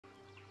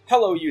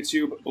Hello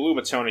YouTube, Blue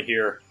Matona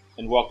here,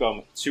 and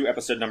welcome to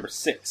episode number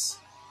 6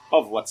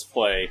 of Let's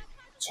Play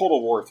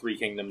Total War Three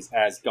Kingdoms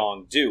as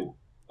Gong Do.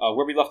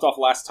 Where we left off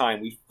last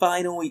time, we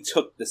finally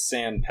took the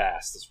Sand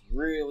Pass, this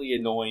really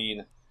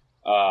annoying,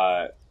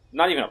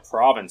 not even a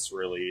province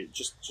really,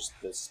 just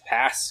this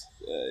pass,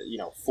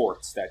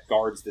 fort that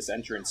guards this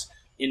entrance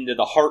into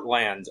the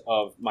heartland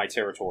of my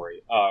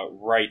territory,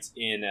 right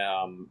in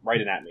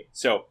at me.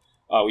 So,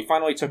 we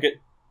finally took it.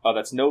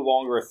 That's no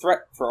longer a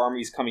threat for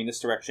armies coming this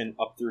direction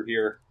up through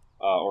here,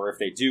 or if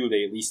they do,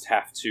 they at least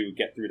have to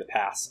get through the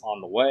pass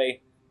on the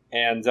way.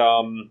 And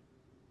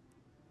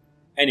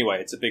anyway,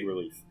 it's a big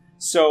relief.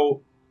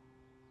 So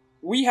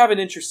we have an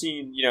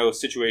interesting,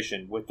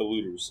 situation with the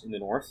looters in the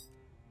north,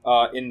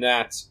 in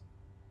that,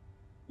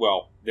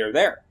 well, they're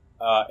there,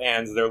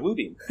 and they're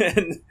looting,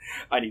 and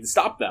I need to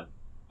stop them.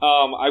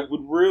 I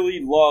would really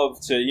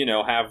love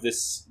to, have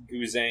this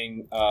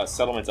Guzhang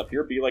settlement up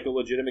here be like a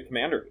legitimate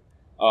commander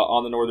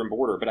on the northern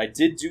border, but I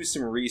did do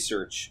some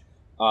research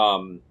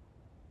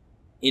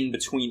in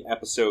between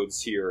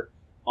episodes here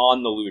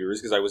on the looters,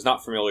 because I was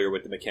not familiar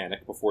with the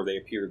mechanic before they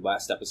appeared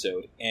last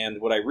episode,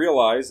 and what I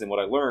realized and what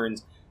I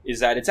learned is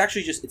that it's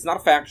actually it's not a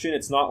faction,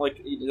 it's not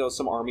like,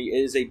 some army,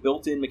 it is a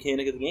built-in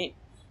mechanic of the game.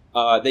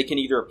 They can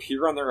either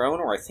appear on their own,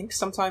 or I think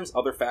sometimes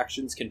other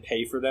factions can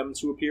pay for them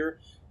to appear,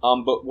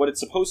 but what it's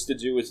supposed to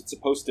do is it's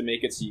supposed to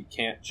make it so you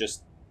can't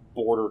just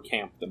border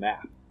camp the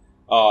map.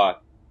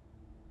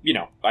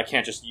 I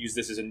can't just use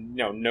this as a,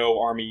 no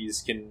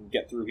armies can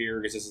get through here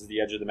because this is the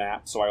edge of the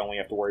map, so I only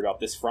have to worry about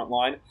this front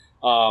line.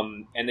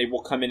 And they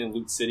will come in and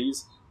loot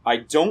cities. I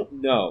don't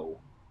know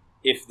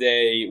if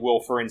they will,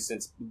 for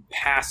instance,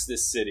 pass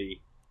this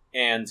city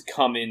and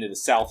come into the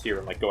south here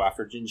and, go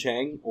after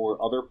Jinchang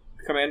or other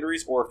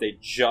commanderies, or if they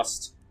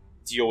just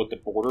deal with the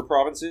border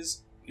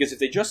provinces. Because if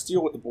they just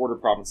deal with the border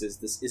provinces,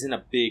 this isn't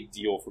a big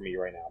deal for me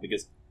right now,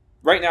 because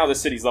right now this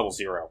city's level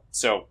 0,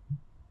 so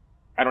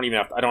I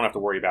don't have to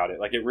worry about it.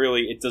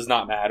 It does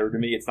not matter to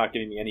me. It's not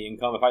giving me any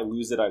income. If I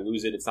lose it, I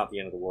lose it. It's not the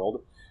end of the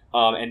world.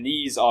 And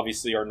these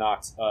obviously are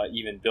not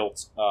even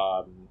built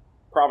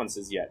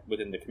provinces yet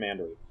within the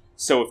commandery.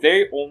 So if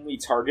they only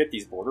target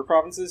these border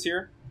provinces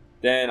here,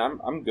 then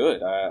I'm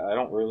good. I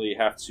don't really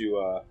have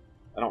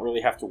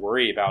to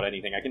worry about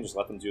anything. I can just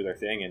let them do their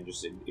thing and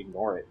just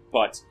ignore it.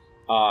 But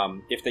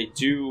if they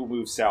do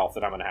move south,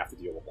 then I'm going to have to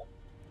deal with them.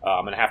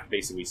 I'm going to have to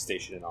basically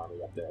station an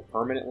army up there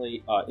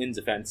permanently in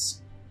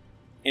defense.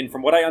 And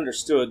from what I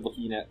understood,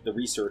 looking at the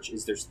research,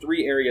 is there's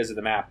 3 areas of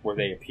the map where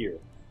they appear.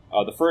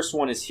 The first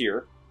one is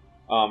here,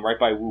 right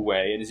by Wu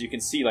Wei, and as you can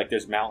see,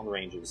 there's mountain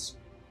ranges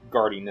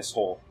guarding this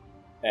whole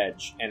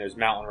edge, and there's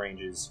mountain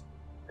ranges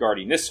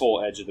guarding this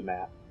whole edge of the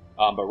map.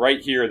 But right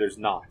here, there's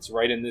not.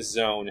 Right in this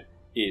zone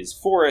is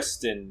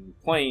forest and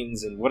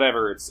plains and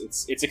whatever.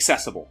 It's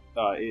accessible.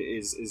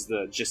 Is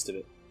the gist of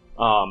it.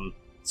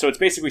 So it's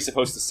basically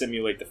supposed to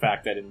simulate the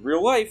fact that in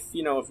real life,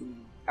 if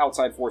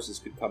outside forces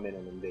could come in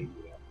and invade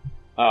you.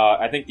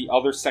 I think the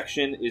other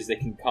section is they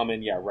can come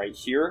in, right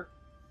here,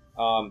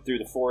 through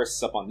the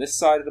forests up on this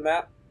side of the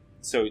map.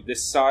 So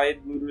this side,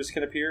 looters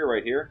can appear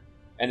right here.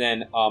 And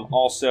then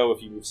also,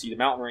 if you see the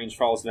mountain range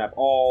follows the map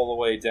all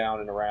the way down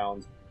and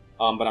around.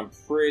 But I'm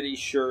pretty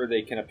sure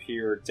they can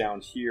appear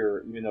down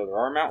here, even though there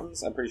are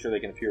mountains. I'm pretty sure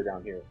they can appear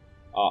down here,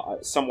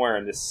 somewhere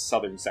in this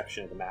southern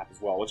section of the map as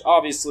well. Which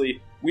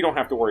obviously, we don't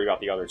have to worry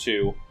about the other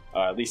two,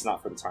 at least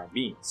not for the time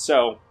being.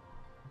 So,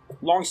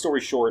 long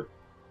story short,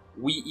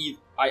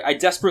 I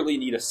desperately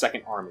need a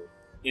second army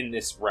in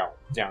this realm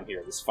down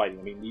here, this fighting.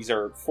 I mean, these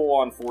are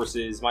full-on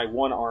forces. My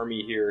one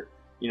army here,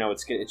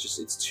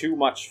 it's too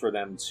much for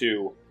them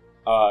to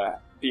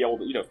be able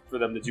to, for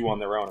them to do on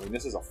their own. I mean,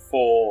 this is a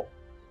full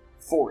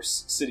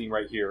force sitting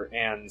right here,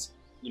 and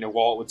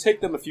while it would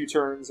take them a few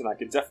turns, and I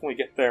could definitely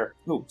get there.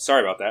 Ooh,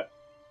 sorry about that.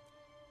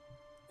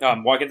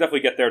 While I can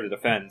definitely get there to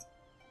defend,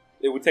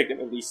 it would take them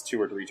at least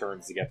 2 or 3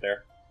 turns to get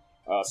there.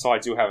 So I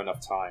do have enough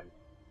time.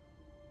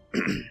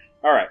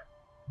 Alright,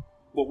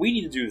 what we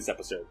need to do this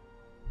episode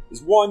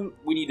is, 1,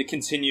 we need to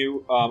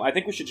continue. I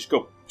think we should just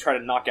go try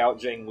to knock out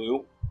Zhang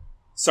Lu.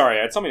 Sorry,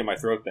 I had something in my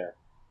throat there.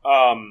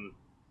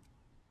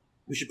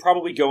 We should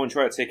probably go and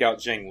try to take out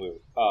Zhang Lu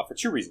for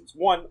 2 reasons.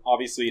 1,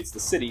 obviously, it's the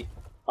city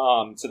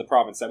to the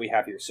province that we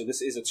have here. So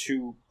this is a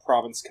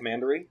 2-province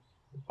commandery.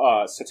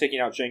 So taking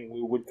out Zhang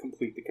Lu would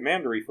complete the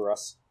commandery for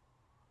us.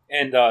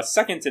 And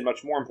second, and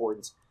much more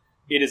important,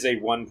 it is a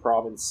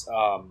 1-province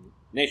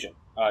nation.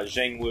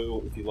 Zhang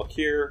Lu, if you look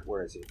here,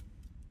 where is he?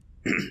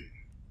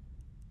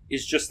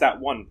 Is just that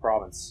 1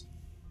 province.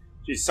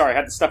 Geez, sorry, I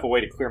had to step away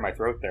to clear my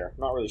throat there.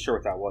 I'm not really sure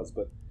what that was,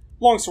 but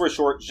long story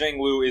short, Zhang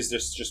Lu is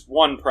just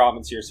 1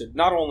 province here, so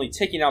not only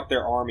taking out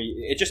their army,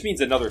 it just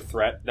means another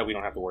threat that we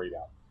don't have to worry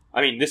about.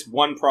 I mean, this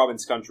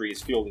 1-province country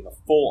is fielding a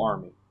full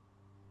army.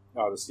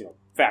 This,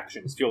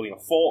 faction is fielding a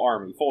full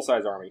army,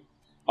 full-size army,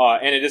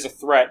 and it is a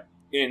threat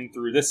in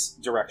through this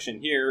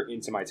direction here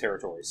into my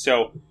territory.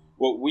 So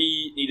what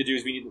we need to do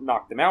is we need to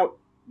knock them out.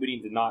 We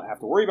need to not have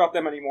to worry about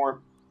them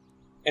anymore.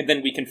 And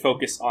then we can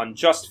focus on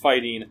just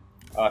fighting,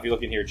 if you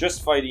look in here,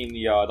 just fighting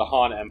the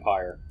Han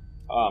Empire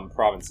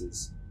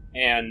provinces.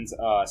 and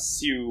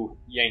Xu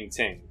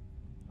Yangting,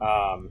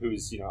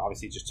 who's,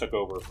 obviously just took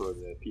over for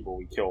the people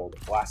we killed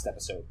last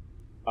episode.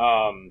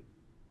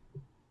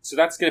 So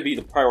that's going to be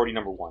the priority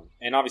number 1.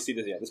 And obviously,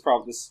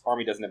 this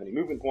army doesn't have any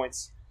movement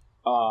points.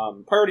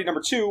 Priority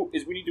number 2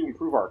 is we need to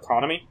improve our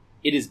economy.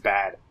 It is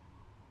bad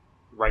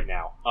right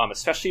now,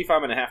 especially if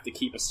I'm going to have to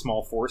keep a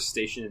small force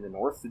stationed in the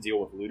north to deal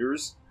with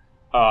looters.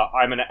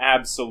 I'm going to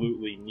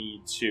absolutely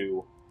need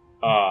to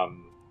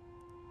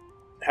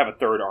have a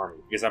third army,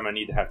 because I'm going to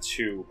need to have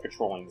 2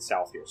 patrolling the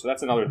south here. So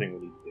that's another thing we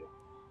need to do.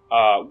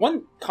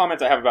 One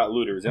comment I have about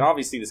looters, and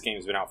obviously this game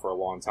has been out for a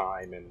long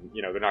time, and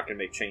they're not going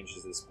to make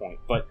changes at this point,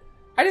 but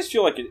I just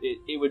feel like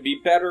it would be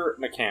better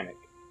mechanic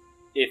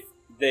if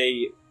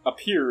they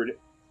appeared,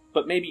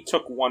 but maybe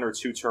took 1 or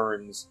 2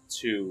 turns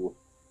to,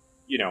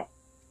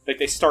 like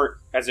they start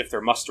as if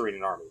they're mustering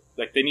an army.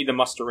 Like they need to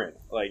muster in.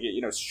 Like,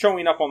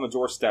 showing up on the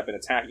doorstep and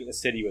attacking the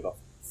city with a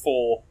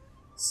full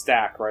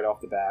stack right off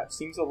the bat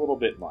seems a little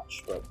bit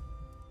much, but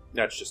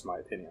that's just my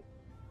opinion.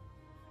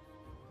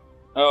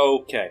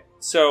 Okay,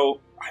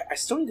 so I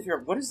still need to figure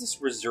out what is this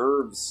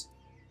reserves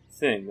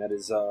thing that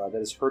is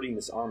hurting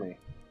this army.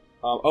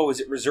 Is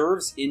it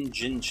reserves in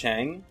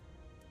Jincheng?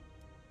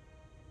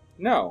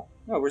 No,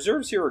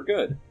 reserves here are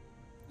good.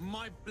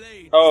 My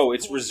blade. Oh,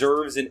 it's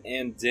reserves in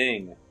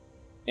Anding.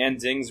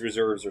 Anding's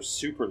reserves are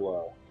super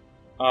low.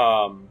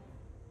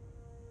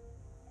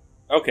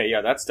 Okay,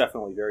 yeah, that's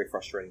definitely very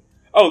frustrating.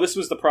 Oh, this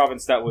was the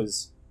province that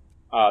was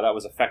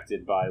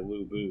affected by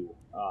Lu Bu,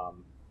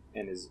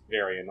 and his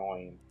very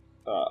annoying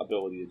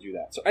ability to do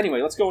that. So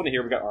anyway, let's go into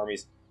here. We got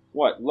armies.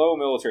 What? Low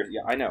military.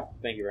 Yeah, I know.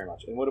 Thank you very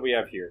much. And what do we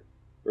have here?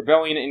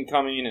 Rebellion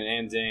incoming in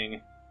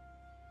Anding.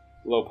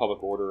 Low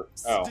public order.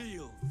 Oh,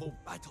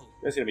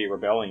 there's gonna be a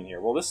rebellion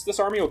here. Well, this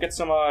army will get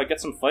some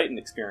fighting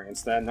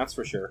experience then. That's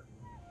for sure.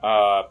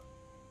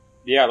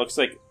 Yeah, it looks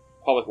like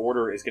public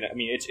order is gonna. I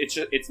mean,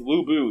 it's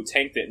Lu Bu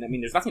tanked it, and I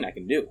mean, there's nothing I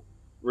can do.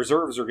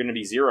 Reserves are gonna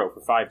be 0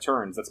 for 5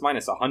 turns. That's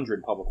minus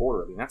 100 public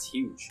order. I mean, that's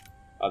huge.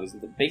 There's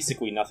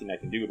basically nothing I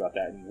can do about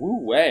that. And Wu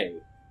Wei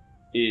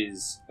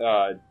is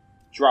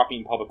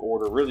dropping public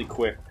order really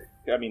quick.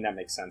 I mean, that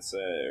makes sense.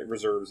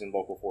 Reserves and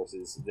local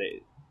forces,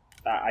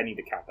 I need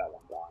to count that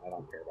one gone. I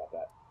don't care about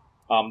that.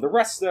 The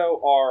rest,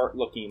 though, are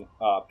looking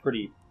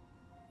pretty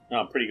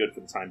good for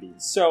the time being.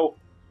 So,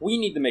 we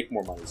need to make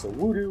more money. So,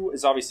 Wudu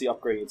is obviously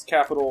upgrading its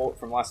capital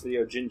from last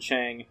video.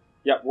 Jincheng,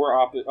 yep, we're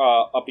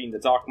upping the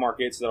dock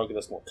market, so that'll give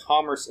us more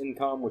commerce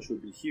income, which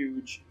would be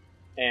huge.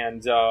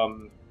 And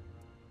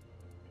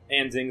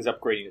Anding's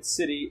upgrading its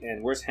city.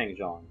 And where's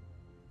Hanzhong?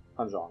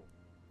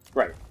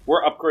 Right.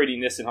 We're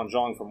upgrading this in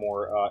Hanzhong for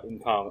more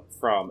income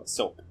from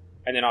silk.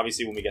 And then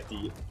obviously when we get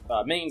the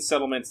main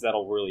settlements,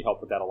 that'll really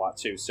help with that a lot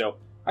too. So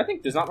I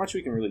think there's not much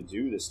we can really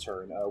do this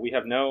turn. We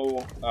have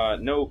no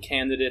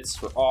candidates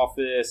for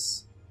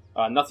office,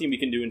 nothing we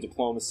can do in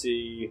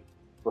diplomacy.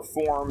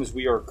 Reforms,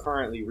 we are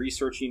currently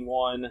researching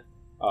one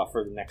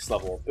for the next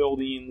level of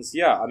buildings.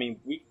 Yeah, I mean,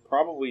 we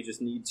probably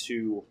just need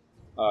to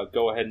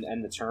go ahead and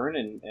end the turn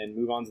and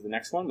move on to the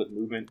next one with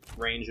movement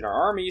range in our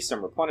army,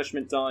 some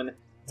replenishment done.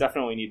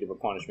 Definitely need the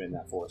replenishment in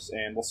that force,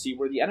 and we'll see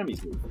where the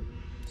enemies move.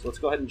 So let's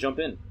go ahead and jump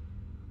in.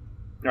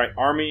 Alright,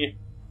 army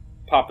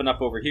popping up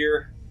over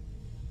here.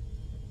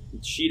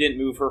 She didn't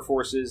move her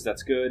forces,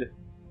 that's good.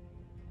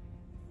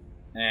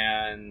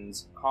 And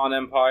Han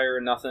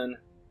Empire, nothing.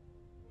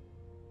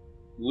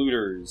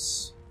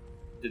 Looters.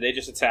 Did they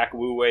just attack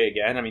Wu Wei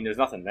again? I mean, there's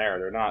nothing there.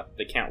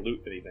 They can't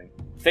loot anything.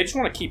 If they just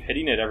want to keep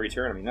hitting it every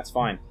turn, I mean, that's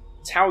fine.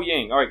 Tao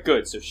Ying, alright,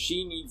 good. So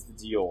she needs to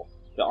deal.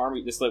 The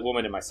army, this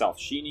woman and myself,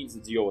 she needs to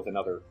deal with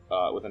another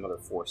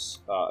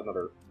force,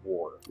 another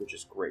war, which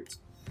is great.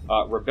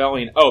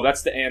 Rebellion. Oh,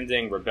 that's the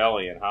Anding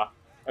rebellion, huh?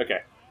 Okay.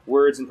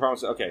 Words and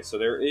promises. Okay, so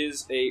there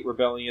is a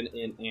rebellion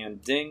in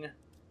Anding.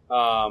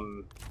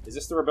 Is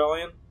this the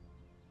rebellion?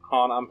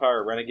 Han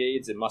Empire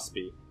Renegades? It must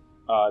be.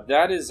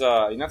 That is,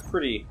 I mean, that's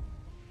pretty...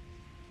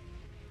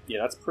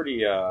 Yeah, that's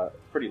pretty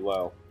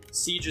low.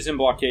 Sieges and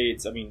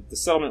blockades. I mean, the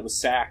settlement was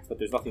sacked, but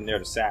there's nothing there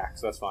to sack,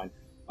 so that's fine.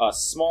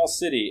 Small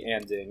city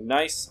Anding.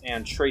 Nice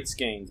and traits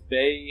gained.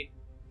 Bei...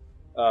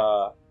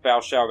 Bao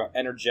Xiao got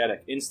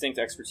energetic, instinct,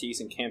 expertise,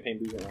 and campaign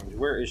movement range.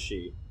 Where is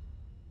she?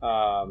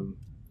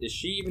 Is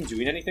she even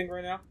doing anything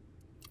right now?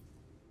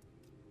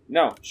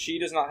 No, she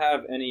does not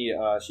have any,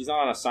 she's not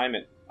on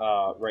assignment,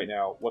 right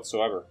now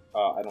whatsoever,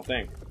 I don't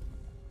think.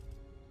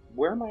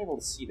 Where am I able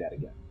to see that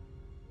again?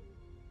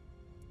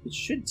 It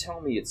should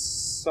tell me it's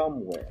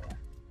somewhere.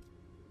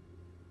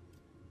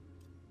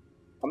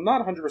 I'm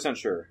not 100%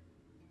 sure.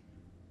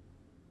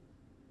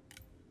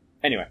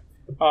 Anyway,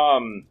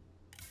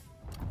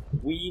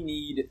 we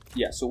need...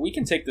 Yeah, so we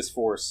can take this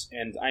force,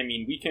 and, I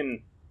mean, we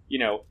can,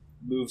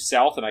 move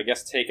south and I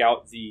guess take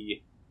out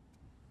the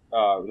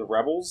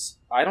rebels.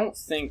 I don't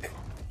think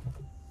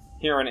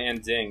here in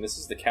Anding, this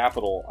is the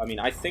capital, I mean,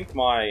 I think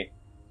my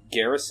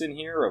garrison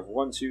here of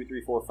 1, 2,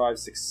 3, 4, 5,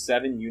 6,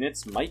 7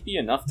 units might be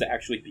enough to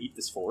actually beat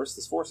this force.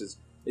 This force is...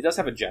 It does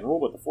have a general,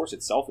 but the force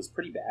itself is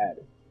pretty bad.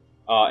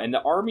 And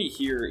the army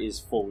here is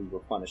fully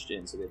replenished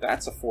in, so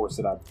that's a force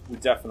that we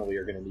definitely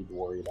are going to need to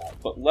worry about.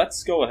 But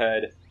let's go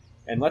ahead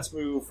and let's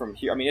move from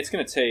here. I mean, it's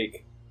going to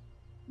take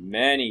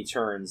many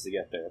turns to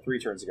get there, 3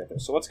 turns to get there.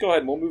 So let's go ahead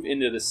and we'll move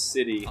into the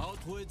city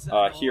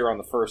here on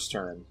the first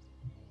turn.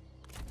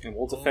 And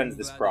we'll defend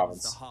this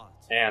province.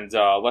 And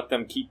let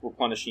them keep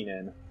replenishing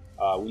in.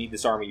 We need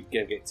this army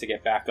to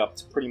get back up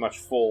to pretty much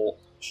full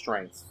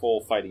strength, full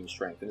fighting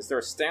strength. And is there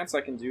a stance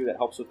I can do that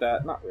helps with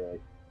that? Not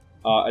really.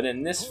 And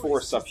then this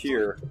force up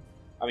here,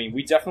 I mean,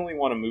 we definitely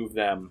want to move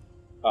them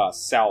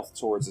south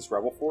towards this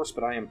rebel force,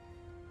 but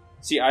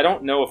see, I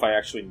don't know if I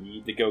actually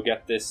need to go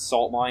get this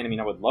salt mine. I mean,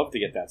 I would love to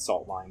get that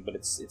salt mine, but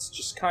it's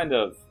just kind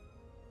of,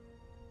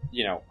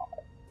 you know,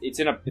 it's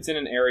in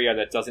an area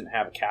that doesn't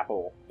have a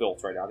capital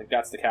built right now. I think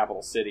that's the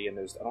capital city, and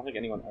I don't think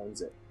anyone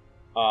owns it.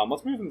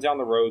 Let's move them down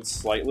the road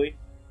slightly.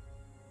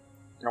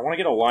 And I want to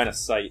get a line of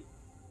sight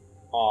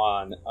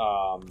on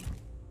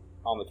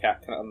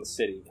the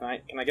city.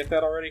 Can I get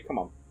that already? Come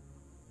on.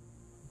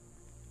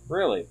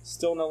 Really?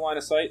 Still no line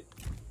of sight?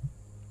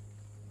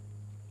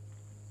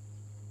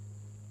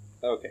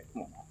 Okay,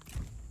 come on now.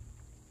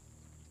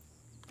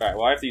 Alright,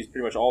 well I have to use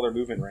pretty much all their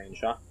movement range,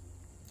 huh?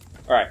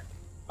 Alright.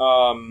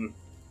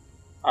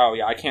 Oh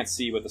yeah, I can't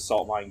see what the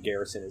salt mine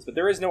garrison is, but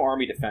there is no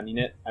army defending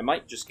it. I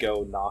might just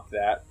go knock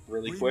that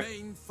really quick.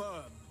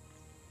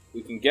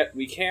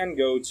 We can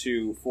go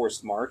to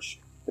forced march,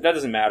 but that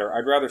doesn't matter.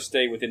 I'd rather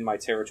stay within my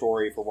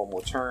territory for one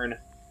more turn.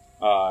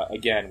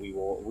 Again, we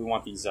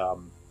want these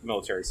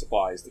military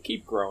supplies to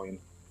keep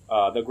growing.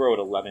 They'll grow at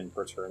 11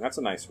 per turn. That's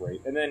a nice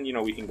rate. And then, you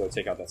know, we can go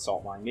take out that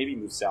salt mine. Maybe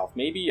move south.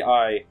 Maybe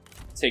I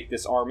take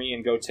this army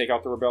and go take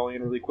out the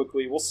rebellion really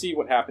quickly. We'll see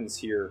what happens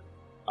here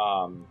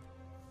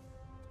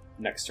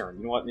next turn.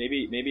 You know what?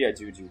 Maybe I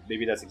do.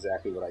 Maybe that's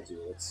exactly what I do.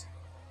 Let's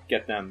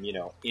get them, you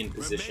know, in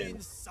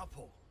position.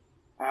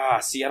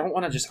 See, I don't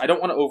want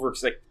to over...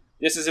 Like,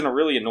 this is in a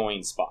really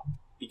annoying spot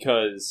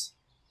because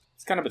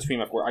it's kind of between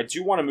my four. I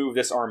do want to move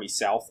this army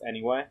south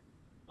anyway.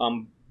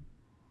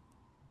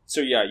 So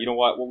yeah, you know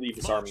what? We'll leave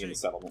this army in the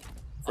settlement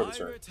for the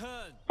turn.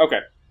 Okay.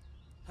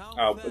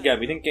 Again,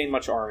 we didn't gain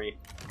much army.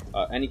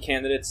 Any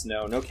candidates?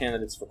 No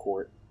candidates for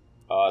court.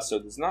 So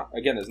there's not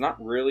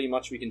really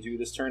much we can do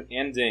this turn.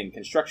 Ending.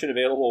 Construction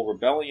available.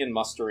 Rebellion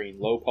mustering.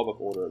 Low public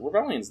order.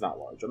 Rebellion's not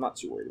large. I'm not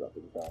too worried about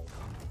the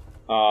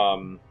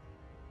rebellion.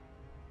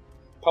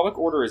 Public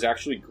order is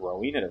actually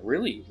growing at a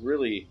really,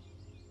 really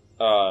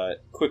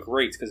quick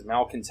rate because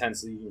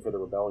malcontent's leaving for the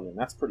rebellion.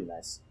 That's pretty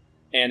nice.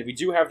 And we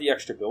do have the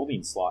extra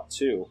building slot,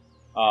 too.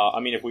 I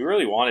mean, if we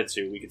really wanted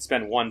to, we could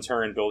spend one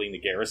turn building the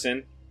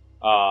garrison.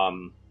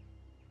 I'm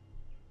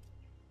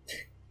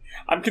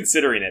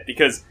considering it,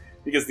 because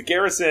the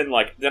garrison,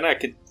 like, then I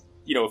could,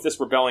 you know, if this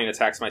rebellion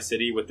attacks my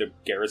city with the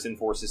garrison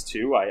forces,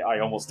 too, I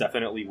almost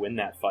definitely win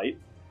that fight.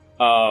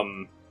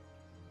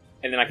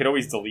 And then I could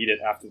always delete it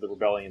after the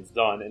rebellion's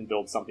done and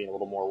build something a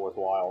little more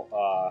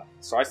worthwhile.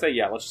 So I say,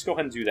 yeah, let's just go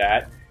ahead and do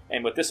that.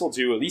 And what this will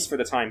do, at least for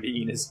the time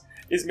being, is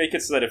make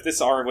it so that if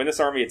when this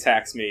army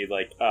attacks me,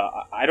 like,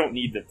 I don't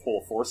need to pull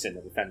force in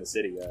to defend the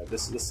city.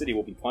 This city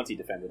will be plenty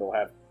defended. It'll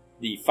have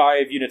the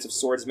 5 units of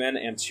swordsmen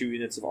and 2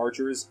 units of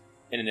archers,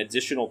 and an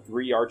additional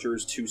 3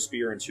 archers, 2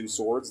 spear, and 2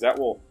 swords. That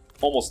will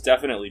almost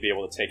definitely be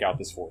able to take out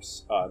this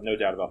force. No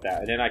doubt about that.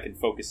 And then I can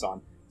focus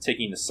on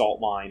taking the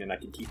salt mine, and I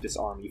can keep this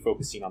army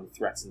focusing on the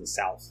threats in the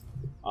south.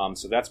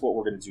 So that's what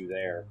we're going to do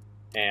there.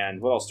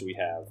 And what else do we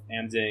have?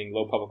 Ending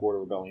low public order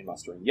rebellion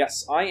mustering.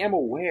 Yes, I am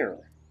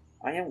aware.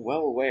 I am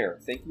well aware.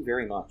 Thank you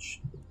very much.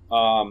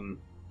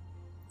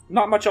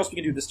 Not much else we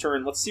can do this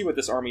turn. Let's see what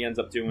this army ends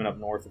up doing up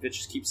north. If it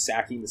just keeps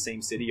sacking the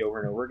same city over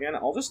and over again,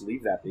 I'll just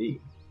leave that be.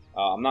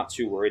 I'm not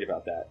too worried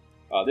about that.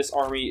 This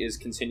army is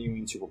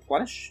continuing to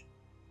replenish,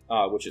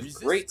 which is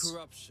great.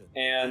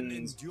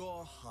 And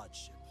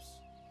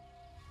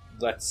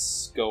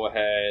let's go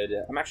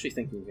ahead. I'm actually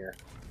thinking here.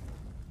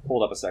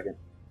 Hold up a second.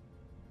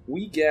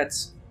 We get...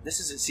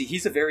 See,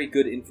 he's a very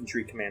good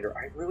infantry commander.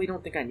 I really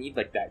don't think I need,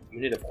 like, that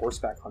unit of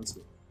horseback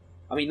huntsmen.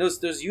 I mean,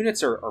 those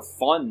units are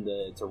fun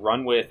to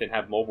run with and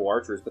have mobile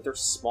archers, but they're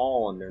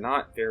small and they're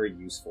not very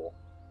useful.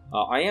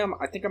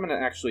 I think I'm going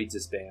to actually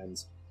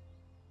disband.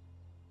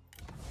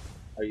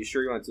 Are you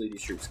sure you want to delete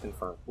these troops?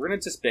 Confirm. We're going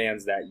to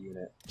disband that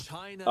unit.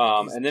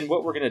 And then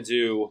what we're going to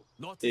do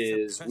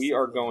is we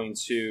are going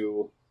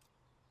to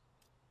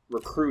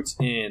recruit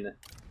in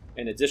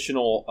an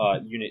additional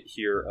unit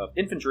here of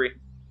infantry.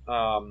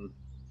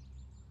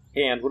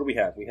 And what do we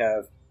have? We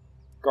have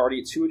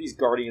 2 of these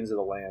Guardians of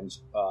the Land,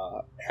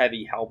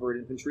 heavy halberd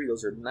infantry.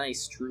 Those are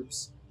nice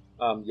troops.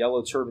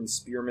 Yellow Turban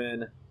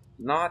spearmen,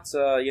 not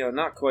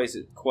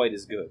quite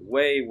as good.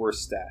 Way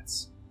worse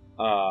stats.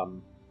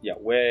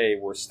 Way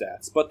worse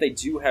stats. But they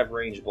do have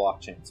range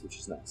block chance, which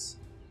is nice.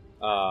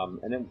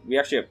 And then we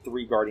actually have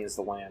 3 Guardians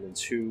of the Land and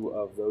 2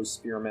 of those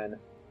spearmen.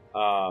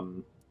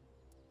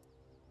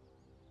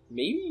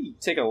 Maybe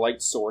take a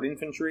light sword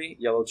infantry,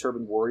 Yellow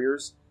Turban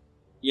warriors.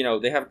 You know,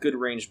 they have good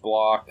range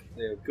block,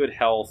 they have good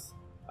health.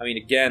 I mean,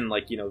 again,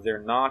 like, you know, they're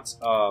not,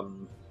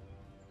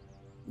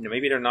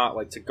 maybe they're not,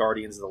 like, to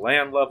Guardians of the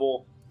Land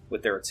level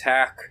with their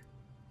attack,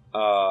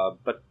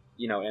 But,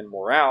 you know, and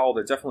morale,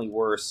 they're definitely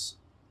worse.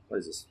 What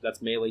is this?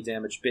 That's melee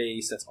damage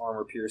base, that's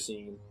armor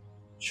piercing,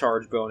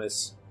 charge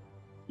bonus.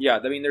 Yeah,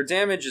 I mean, their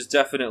damage is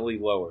definitely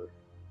lower.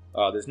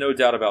 There's no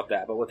doubt about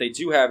that. But what they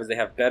do have is they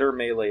have better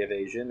melee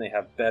evasion, they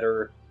have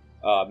better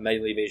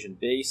melee evasion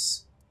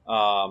base.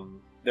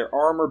 Their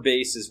armor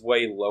base is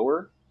way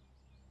lower.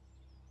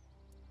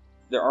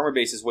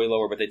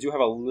 But they do have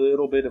a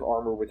little bit of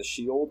armor with a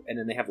shield, and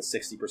then they have the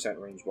 60%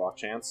 range block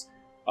chance.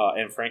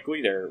 And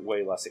frankly, they're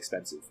way less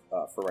expensive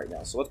for right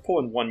now. So let's pull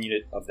in 1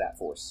 unit of that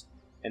force,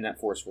 and that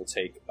force will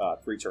take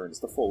 3 turns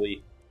to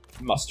fully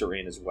muster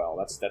in as well.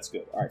 That's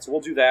good. All right, so we'll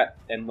do that,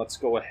 and let's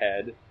go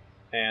ahead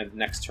and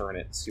next turn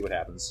it and see what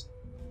happens.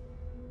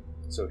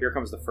 So here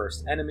comes the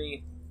first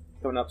enemy.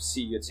 Coming up,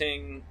 Si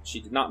Yating.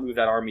 She did not move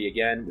that army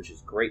again, which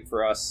is great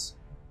for us.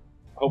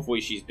 Hopefully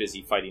she's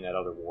busy fighting that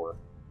other war.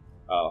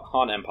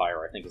 Han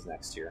Empire, I think, is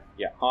next here.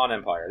 Yeah, Han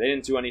Empire. They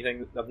didn't do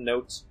anything of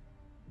note.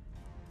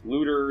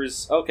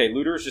 Looters. Okay,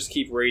 looters just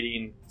keep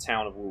raiding the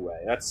town of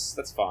Wuwei.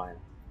 That's fine.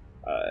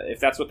 If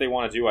that's what they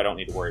want to do, I don't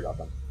need to worry about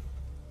them.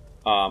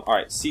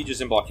 Alright,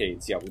 sieges and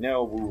blockades. Yeah, we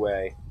know.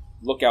 Wuwei.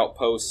 Lookout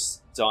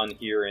posts done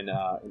here in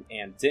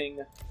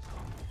Anding.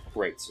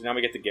 Great. So now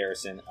we get the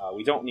Garrison.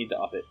 We don't need to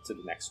up it to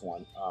the next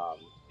one.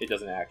 It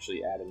doesn't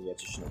actually add any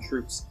additional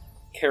troops.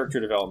 Character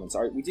developments.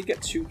 Alright, we did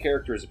get 2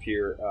 characters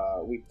appear.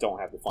 We don't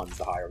have the funds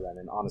to hire them,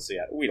 and honestly,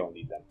 we don't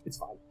need them. It's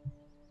fine.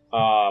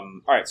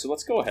 Alright, so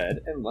let's go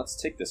ahead and let's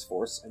take this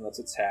force and let's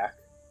attack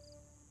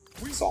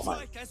Salt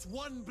Mine.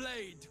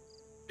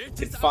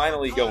 Can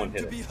finally go and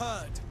hit it.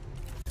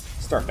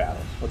 Start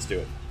battle. Let's do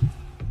it.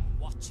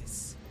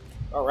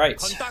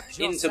 Alright,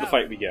 into the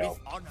fight we go.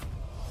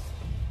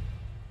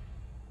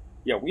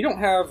 Yeah, we don't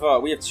have,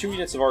 we have 2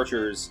 units of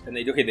archers, and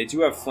they do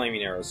have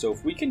flaming arrows, so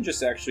if we can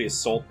just actually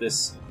assault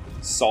this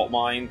salt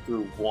mine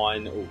through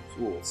one,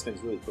 it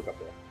spins really quick up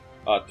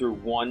there, through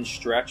one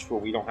stretch where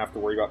we don't have to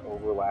worry about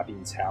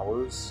overlapping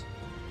towers,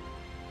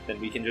 then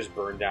we can just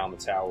burn down the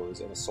towers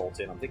and assault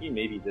in. I'm thinking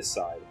maybe this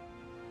side.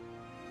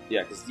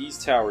 Yeah, because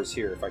these towers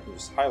here, if I can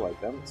just highlight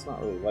them, it's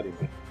not really letting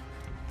me.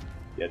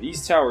 Yeah,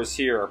 these towers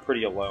here are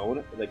pretty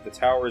alone. Like, the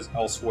towers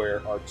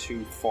elsewhere are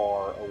too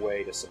far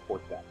away to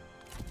support them.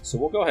 So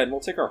we'll go ahead and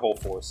we'll take our whole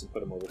force and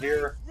put them over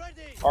here.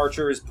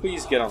 Archers,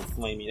 please get on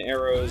flaming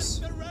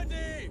arrows.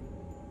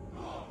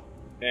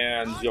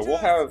 And yeah, we'll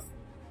have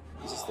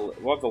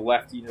the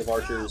left unit of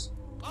archers.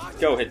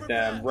 Go hit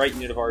them. Right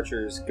unit of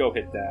archers. Go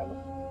hit them.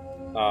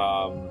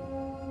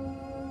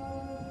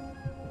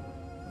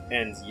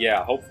 And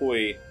yeah,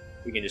 hopefully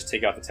we can just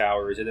take out the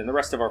towers, and then the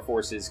rest of our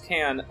forces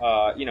can,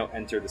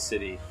 enter the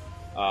city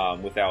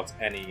without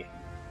any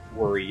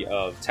worry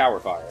of tower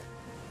fire.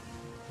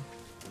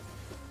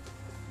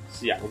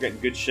 So yeah, we're getting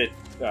good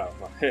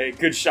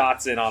good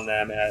shots in on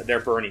them. They're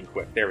burning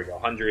quick. There we go.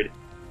 100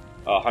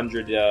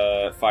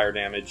 fire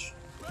damage.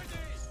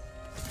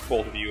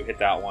 Both of you hit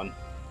that one.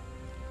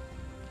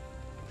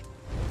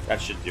 That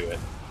should do it.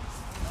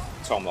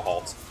 Tell them to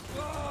halt.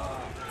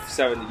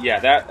 70.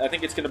 Yeah, I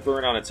think it's going to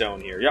burn on its own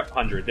here. Yep,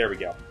 100. There we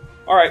go.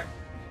 All right,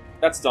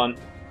 that's done.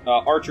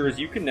 Archers,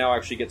 you can now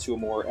actually get to a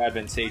more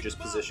advantageous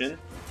position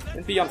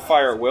and be on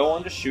fire at will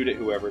and just shoot at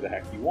whoever the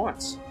heck you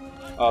want.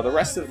 The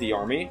rest of the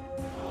army,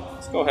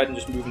 let's go ahead and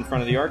just move in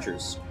front of the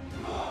archers.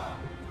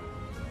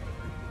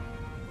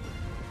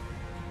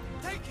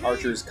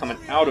 Archers coming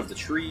out of the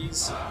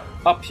trees,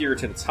 up here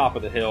to the top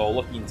of the hill,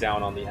 looking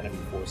down on the enemy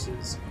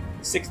forces.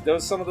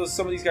 Some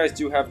of these guys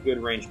do have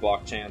good range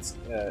block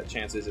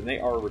chances, and they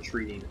are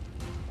retreating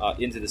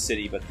into the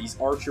city, but these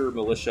archer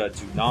militia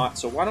do not.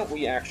 So why don't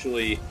we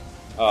actually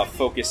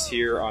focus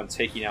here on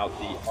taking out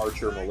the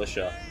archer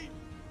militia?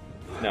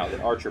 No,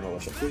 the archer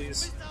militia,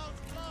 please.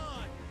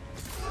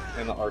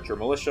 And the archer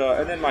militia,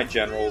 and then my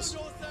generals.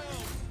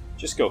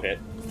 Just go hit.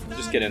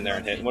 Just get in there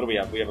and hit. And what do we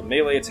have? We have a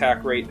melee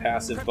attack rate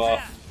passive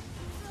buff,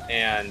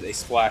 and a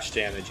splash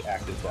damage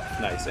active buff.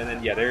 Nice. And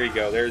then, yeah, there you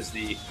go. There's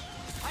the...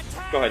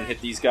 Go ahead and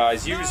hit these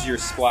guys. Use your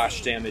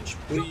splash damage,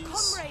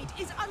 please.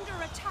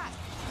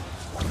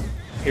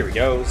 Here he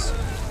goes.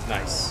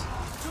 Nice.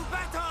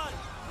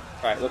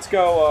 Alright, let's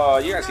go.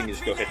 You guys can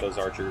just go hit those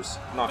archers.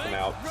 Knock them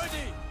out.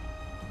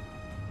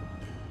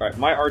 Alright,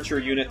 my archer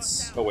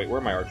units... Oh, wait, where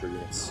are my archer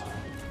units?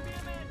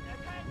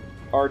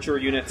 Archer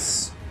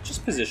units,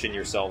 just position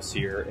yourselves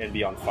here and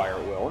be on fire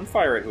at will. And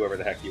fire at whoever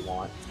the heck you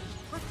want.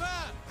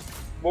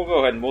 We'll go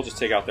ahead and we'll just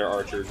take out their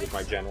archers with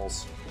my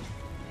generals.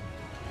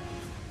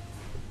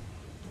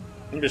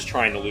 I'm just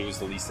trying to lose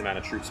the least amount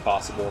of troops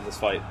possible in this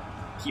fight.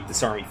 Keep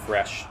this army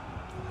fresh.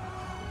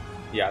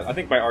 Yeah, I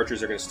think my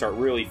archers are going to start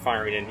really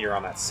firing in here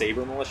on that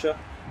saber militia,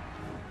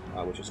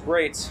 which is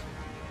great.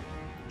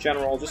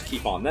 General, just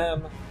keep on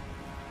them.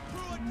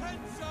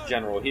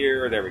 General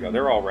here, there we go,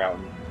 they're all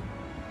routing.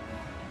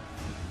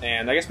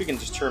 And I guess we can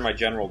just turn my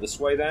general this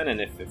way then, and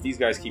if these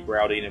guys keep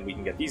routing and we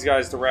can get these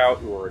guys to rout,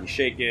 who are already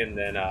shaken,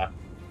 then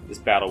this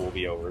battle will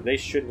be over. They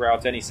should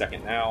rout any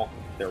second now.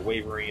 They're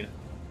wavering.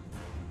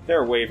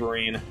 They're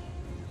wavering.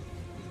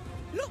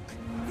 Look,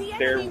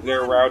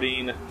 they're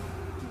routing.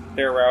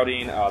 They're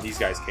routing. Oh, these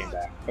guys came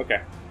back.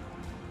 Okay.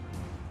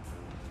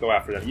 go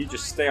after them. You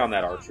just stay on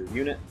that archer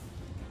unit.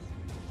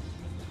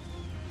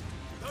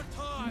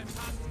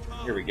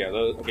 Here we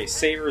go. Okay,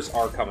 sabers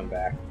are coming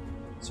back,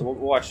 so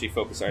we'll actually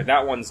focus. All right,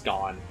 that one's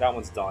gone. That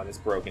one's done. It's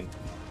broken.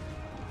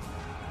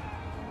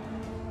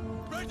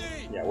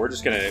 Yeah, we're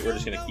just gonna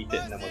keep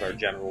hitting them with our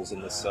generals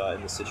in this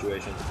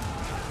situation.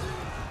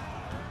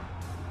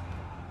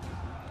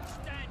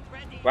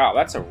 Wow,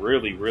 that's a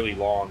really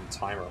long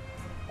timer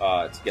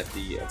to get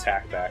the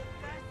attack back,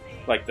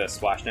 like the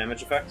splash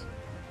damage effect.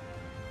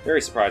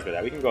 Very surprised by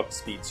that. We can go up to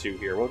speed 2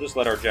 here. We'll just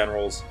let our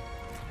generals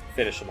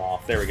finish them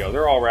off. There we go.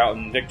 They're all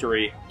routing.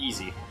 Victory.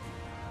 Easy.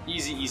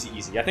 Easy, easy,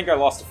 easy. I think I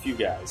lost a few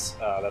guys.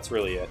 That's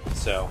really it.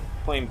 So,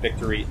 claim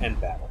victory and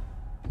battle.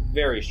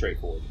 Very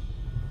straightforward.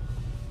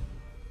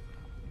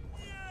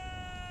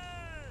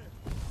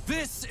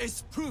 This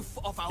is proof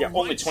of our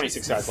only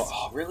 26 guys.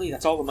 Oh, really?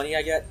 That's all the money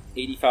I get?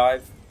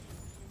 85?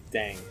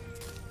 Dang.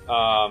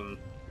 Yeah,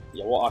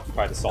 we'll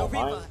occupy the salt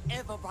mine.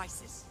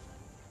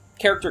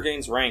 Character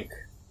gains rank.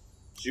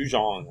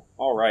 Zhang.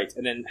 Alright,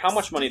 and then how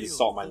much money does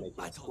salt mine make?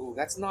 Ooh,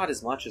 that's not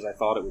as much as I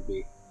thought it would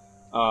be.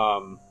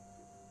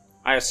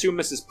 I assume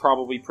this is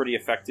probably pretty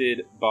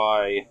affected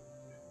by...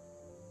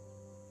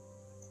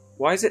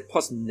 Why is it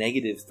plus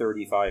negative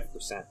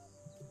 35%?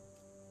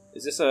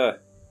 Is this a...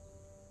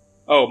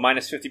 Oh,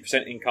 minus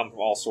 50% income from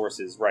all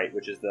sources, right,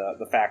 which is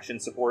the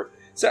faction support.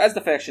 So as the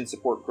faction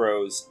support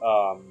grows,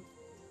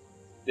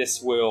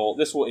 this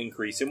will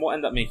increase, and we'll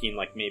end up making,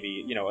 like,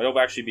 maybe, you know, it'll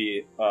actually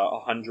be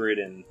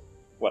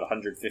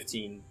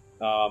 115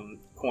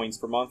 coins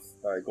per month,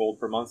 gold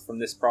per month from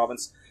this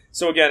province.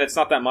 So again, it's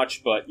not that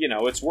much, but, you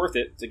know, it's worth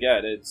it to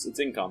get. It's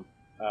income.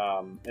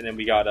 And then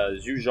we got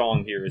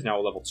Zhang here, who's now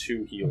a level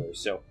 2 healer,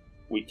 so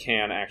we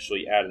can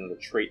actually add another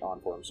trait on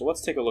for him. So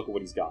let's take a look at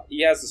what he's got.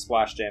 He has the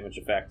splash damage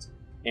effect,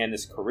 and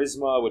this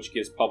charisma, which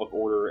gives public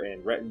order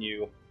and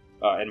retinue,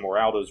 and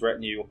morale those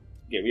retinue.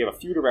 Okay, we have a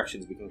few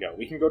directions we can go.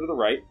 We can go to the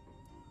right,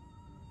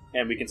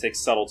 and we can take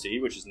subtlety,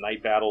 which is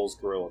night battles,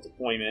 guerrilla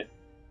deployment.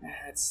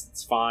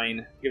 It's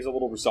fine. Gives a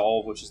little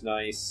resolve, which is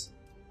nice.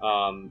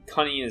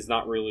 Cunning is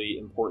not really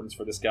important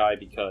for this guy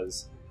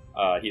because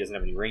he doesn't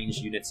have any ranged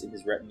units in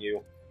his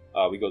retinue.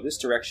 We go this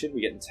direction.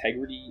 We get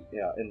integrity,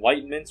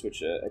 enlightenment,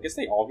 which I guess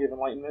they all give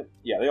enlightenment.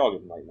 Yeah, they all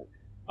give enlightenment.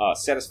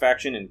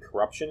 Satisfaction and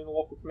corruption in the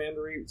local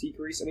commandery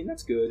decrease. I mean,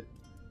 that's good.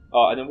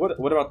 And then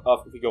what about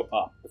up? If we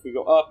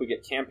go up, we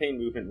get campaign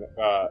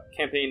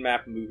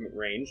map movement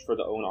range for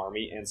the own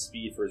army and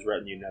speed for his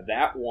retinue. Now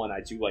that one I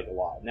do like a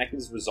lot. And that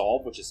gives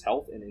resolve, which is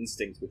health, and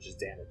instinct, which is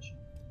damage.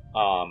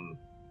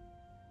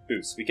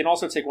 Boost. We can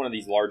also take one of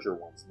these larger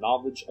ones.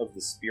 Knowledge of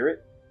the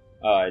spirit.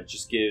 It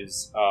just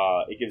gives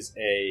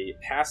a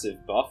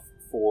passive buff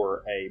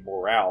for a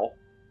morale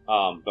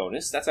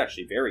bonus. That's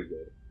actually very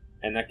good.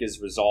 And that gives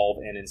resolve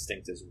and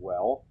instinct as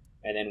well.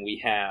 And then we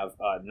have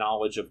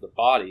knowledge of the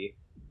body,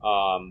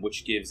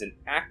 which gives an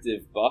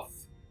active buff,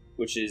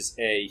 which is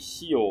a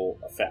heal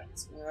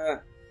effect.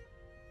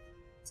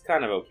 It's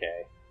kind of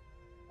okay.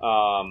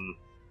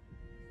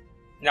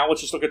 Now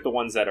let's just look at the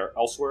ones that are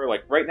elsewhere.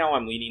 Like right now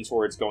I'm leaning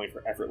towards going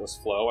for effortless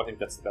flow. I think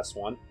that's the best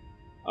one.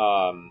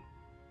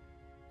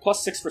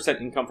 Plus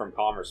 6% income from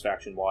commerce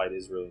faction-wide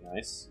is really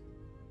nice.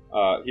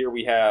 Here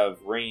we have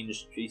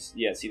ranged...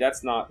 Yeah, see,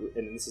 that's not...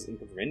 And this is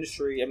income from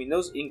industry. I mean,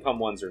 those income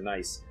ones are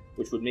nice,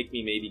 which would make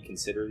me maybe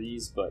consider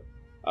these, but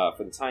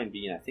for the time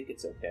being, I think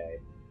it's okay.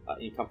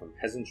 Income from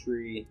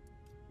peasantry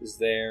is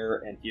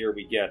there, and here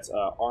we get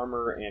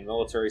armor and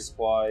military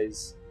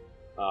supplies.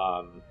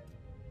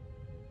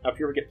 Up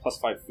here we get plus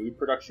 5 food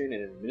production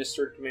and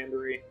administered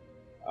commandery.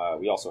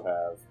 We also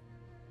have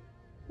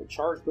the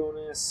charge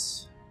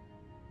bonus...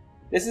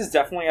 This is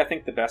definitely, I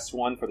think, the best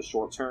one for the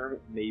short term.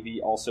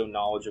 Maybe also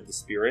knowledge of the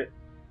spirit.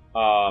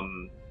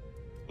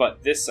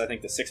 But this, I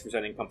think, the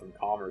 6% income from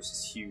commerce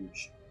is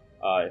huge,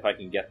 if I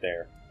can get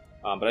there.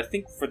 But I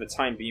think for the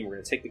time being, we're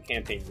going to take the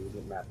campaign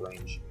movement map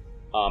range,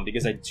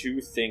 because I do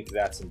think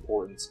that's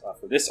important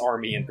for this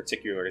army in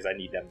particular, because I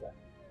need them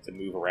to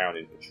move around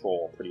and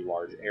patrol a pretty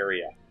large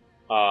area.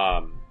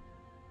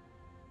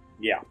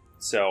 Yeah,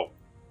 so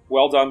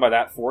well done by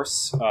that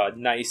force.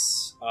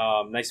 Nice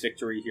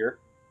victory here.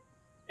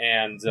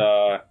 And,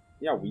 yeah,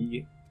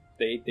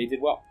 they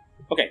did well.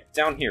 Okay,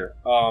 down here.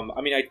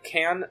 I mean,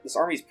 this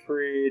army's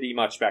pretty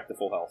much back to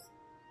full health.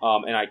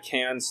 And I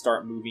can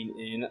start moving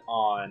in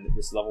on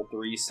this level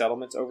 3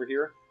 settlement over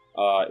here.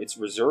 Its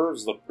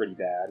reserves look pretty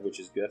bad,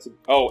 which is good.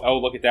 Oh,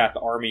 look at that. The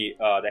army,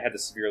 they had to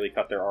severely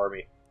cut their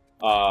army.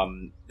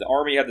 The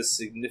army had to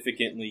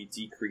significantly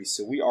decrease,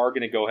 so we are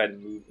going to go ahead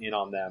and move in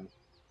on them.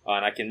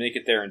 And I can make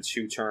it there in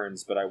 2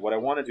 turns, but what I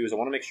want to do is I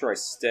want to make sure I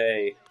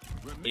stay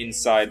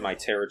inside my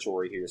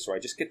territory here, so I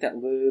just get that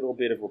little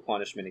bit of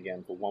replenishment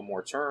again for 1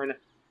 more turn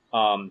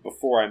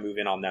before I move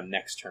in on them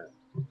next turn.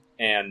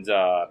 And,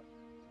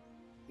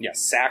 yeah,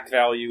 sack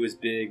value is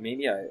big.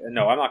 Maybe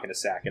no, I'm not going to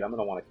sack it. I'm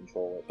going to want to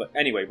control it. But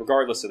anyway,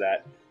 regardless of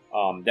that,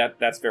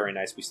 that's very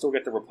nice. We still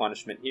get the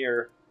replenishment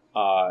here.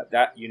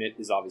 That unit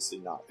is obviously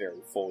not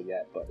very full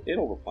yet, but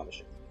it'll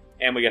replenish it.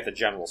 And we get the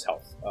general's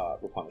health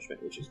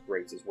replenishment, which is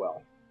great as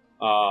well.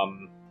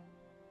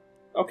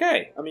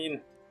 Okay, I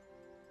mean,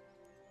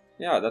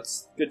 yeah,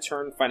 that's a good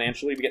turn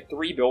financially. We get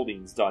 3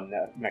 buildings done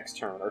next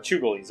turn, or 2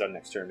 buildings done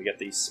next turn. We get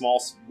the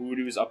small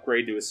Wudu's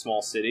upgrade to a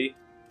small city,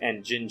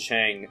 and Jin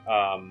Chang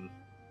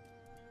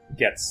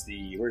gets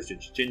the... Where's Jin?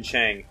 Jin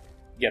Chang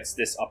gets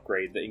this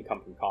upgrade, the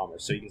income from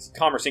commerce. So you can see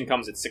commerce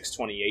income's at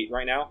 628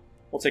 right now.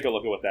 We'll take a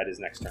look at what that is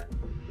next turn.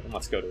 And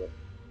let's go to it.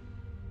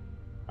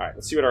 Alright,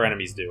 let's see what our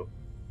enemies do.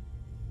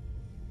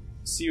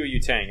 Siu Yu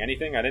Tang,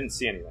 anything? I didn't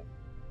see anything.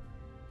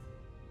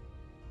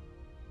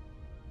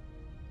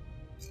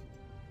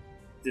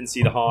 Didn't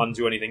see the Han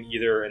do anything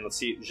either. And let's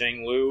see,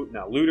 Zhang Lu.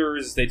 Now,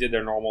 looters, they did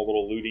their normal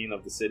little looting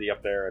of the city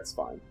up there. It's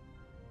fine.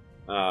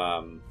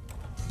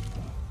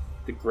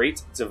 The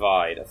Great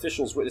Divide.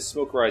 Officials witness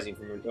smoke rising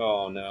from...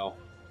 Oh, no.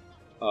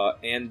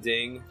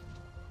 Anding.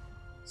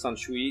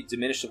 Sanshui.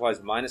 Diminished supplies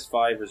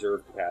 -5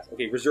 reserve capacity.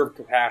 Okay, reserve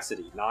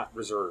capacity, not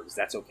reserves.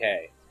 That's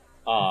okay.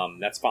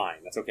 That's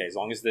fine. That's okay. As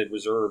long as the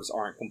reserves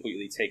aren't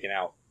completely taken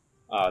out.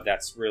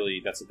 That's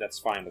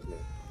fine with me.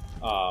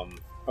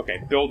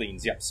 Okay,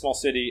 buildings. Yep, small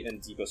city and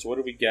depot. So what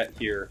do we get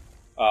here?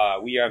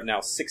 We have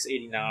now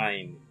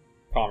 689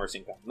 commerce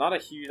income. Not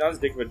as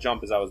big of a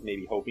jump as I was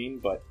maybe hoping,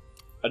 but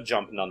a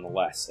jump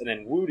nonetheless. And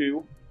then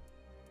Wudu,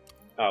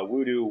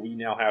 we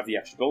now have the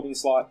extra building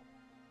slot.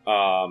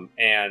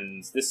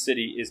 And this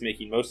city is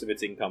making most of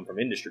its income from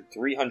industry.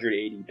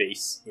 380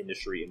 base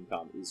industry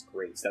income is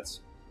great.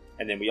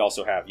 And then we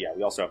also have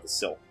the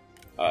silk.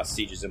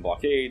 Sieges and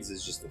blockades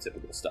is just the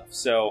typical stuff.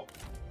 So,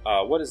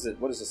 what is it?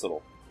 What is this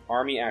little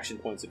army action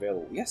points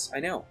available? Yes, I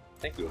know.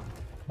 Thank you.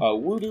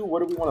 Wudu, what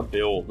do we want to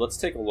build? Let's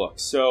take a look.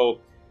 So,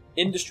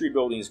 industry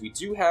buildings. We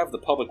do have the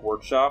public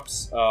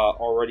workshops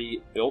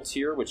already built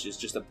here, which is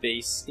just a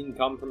base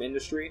income from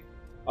industry.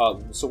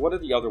 So what do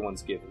the other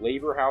ones give?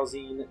 Labor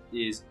housing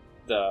is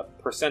the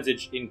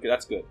percentage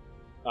that's good.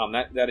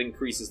 That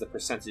increases the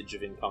percentage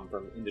of income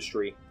from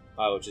industry,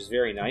 which is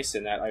very nice,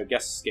 and that, I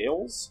guess,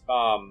 scales.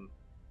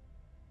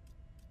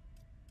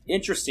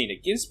 Interesting.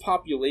 It gives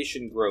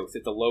population growth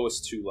at the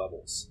lowest 2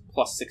 levels,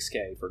 plus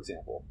 6k, for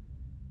example.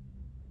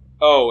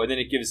 Oh, and then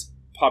it gives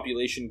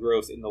population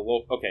growth in the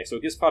local... Okay, so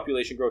it gives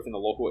population growth in the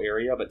local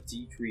area, but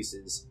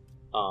decreases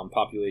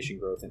population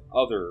growth in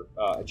other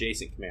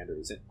adjacent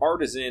commanderies. And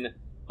Artisan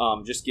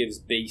just gives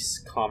base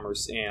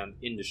commerce and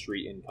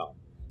industry income.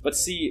 But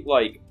see,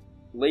 like,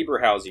 labor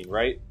housing,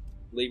 right?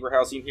 Labor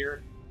housing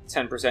here,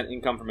 10%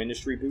 income from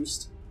industry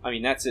boost. I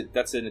mean, that's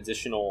an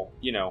additional,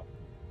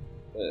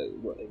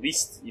 at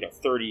least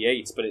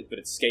 38, but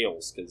it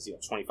scales because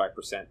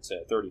 25%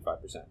 to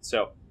 35%.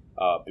 So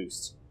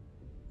boost.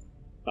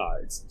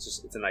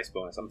 It's a nice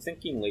bonus. I'm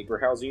thinking labor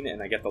housing,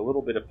 and I get a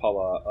little bit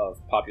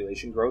of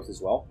population growth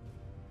as well,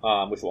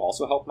 which will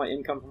also help my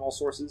income from all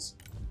sources.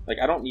 Like,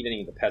 I don't need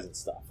any of the peasant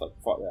stuff, like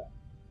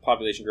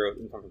population growth,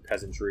 income from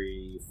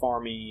peasantry,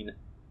 farming.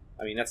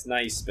 I mean, that's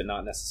nice, but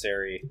not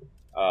necessary.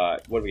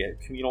 What do we get?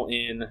 Communal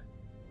inn,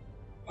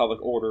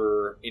 public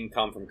order,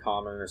 income from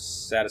commerce,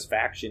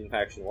 satisfaction,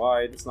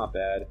 faction-wide. It's not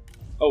bad.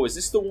 Oh, is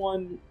this the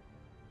one...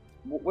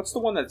 What's the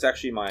one that's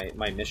actually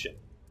my mission?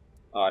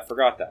 I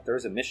forgot that.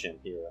 There's a mission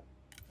here.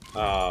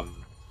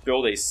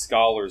 Build a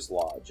Scholar's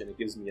Lodge, and it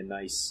gives me a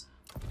nice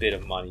bit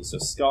of money. So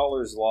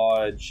Scholar's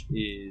Lodge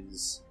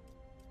is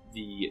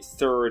the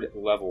 3rd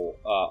level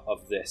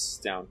of this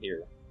down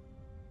here.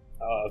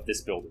 Of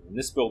this building. And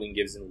this building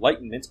gives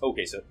enlightenment.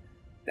 Okay, so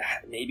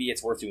maybe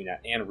it's worth doing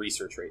that. And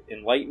research rate.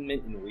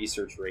 Enlightenment and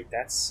research rate.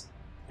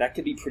 That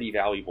could be pretty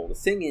valuable. The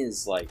thing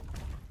is, like,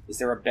 is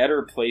there a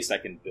better place I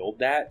can build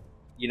that?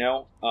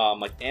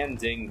 Like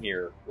Anding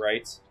here,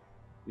 right?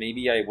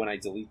 Maybe when I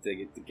delete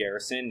the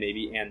garrison,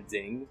 maybe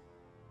Anding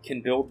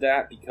can build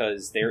that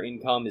because their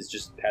income is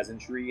just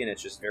peasantry and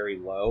it's just very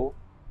low.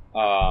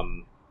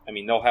 I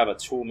mean, they'll have a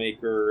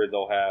toolmaker,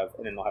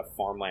 and then they'll have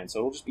farmland, so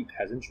it'll just be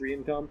peasantry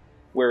income.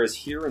 Whereas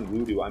here in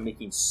Wudu, I'm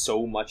making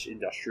so much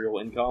industrial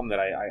income that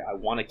I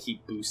want to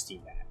keep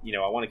boosting that.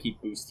 I want to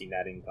keep boosting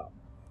that income.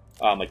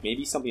 Like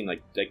maybe something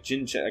like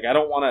Jinche. Like I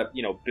don't want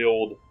to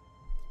build.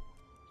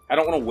 I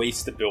don't want to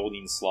waste a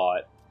building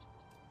slot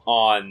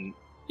on.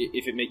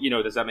 If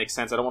it does that make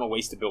sense? I don't want to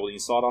waste a building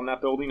slot on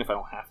that building if I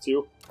don't have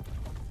to.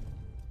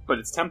 But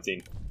it's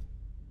tempting.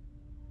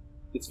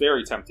 It's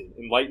very tempting.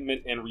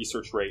 Enlightenment and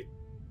research rate.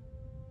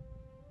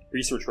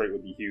 Research rate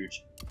would be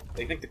huge.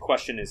 I think the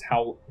question is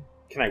how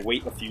can I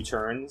wait a few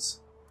turns?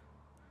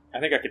 I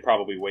think I could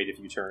probably wait a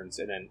few turns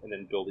and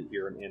then build it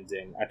here in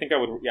Anding. I think I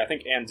would. Yeah, I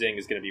think Anding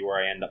is going to be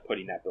where I end up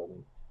putting that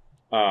building.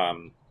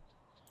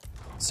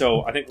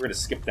 So I think we're going to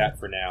skip that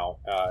for now.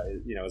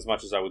 As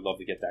much as I would love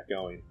to get that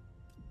going,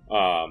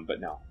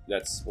 but no,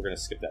 we're going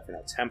to skip that for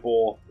now.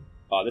 Temple.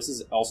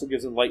 This also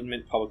gives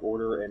enlightenment, public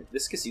order, and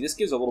this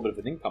gives a little bit of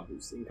an income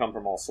boost, income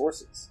from all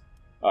sources,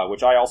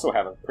 which I also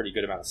have a pretty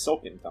good amount of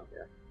silk income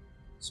here.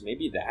 So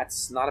maybe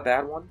that's not a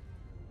bad one.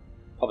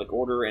 Public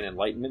order and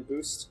enlightenment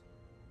boost.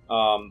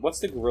 What's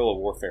the guerrilla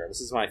warfare?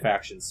 This is my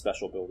faction's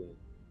special building.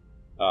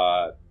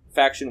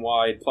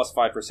 Faction-wide, plus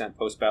 5%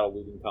 post-battle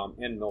loot income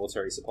and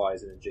military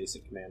supplies in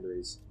adjacent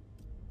commanderies.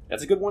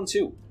 That's a good one,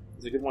 too.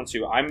 It's a good one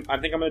too. I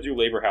think I'm going to do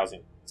labor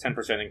housing.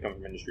 10% income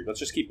from industry.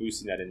 Let's just keep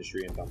boosting that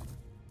industry income.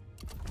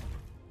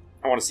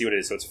 I want to see what it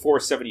is. So it's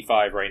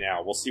 475 right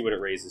now. We'll see what it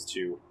raises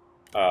to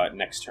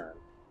next turn.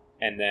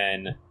 And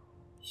then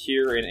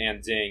here in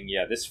Anding,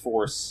 yeah, this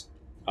force,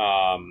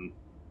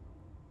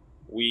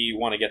 we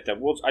want to get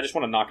them. I just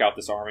want to knock out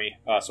this army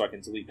so I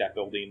can delete that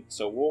building.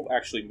 So we'll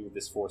actually move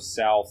this force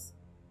south.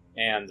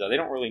 And they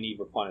don't really need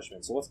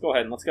replenishment. So let's go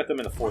ahead and let's get them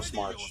in a forced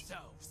march.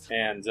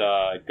 And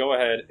go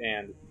ahead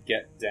and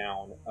get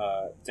down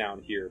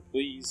down here,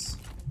 please.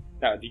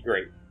 That would be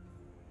great.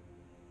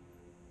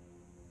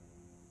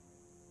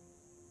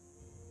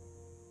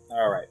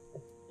 Alright.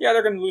 Yeah,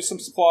 they're going to lose some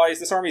supplies.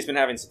 This army's been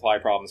having supply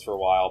problems for a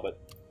while, but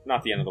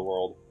not the end of the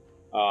world.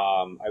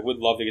 I would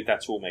love to get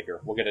that toolmaker.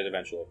 We'll get it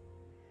eventually.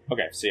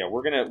 Okay, so yeah,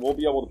 we'll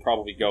be able to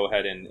probably go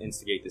ahead and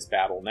instigate this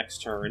battle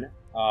next turn.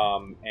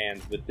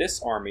 And with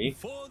this army,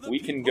 we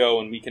can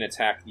go and we can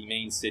attack the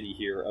main city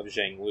here of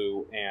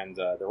Zhanglu and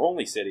their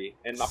only city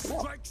and knock them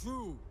off.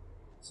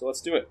 So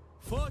let's do it.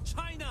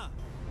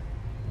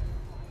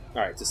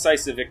 Alright,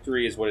 decisive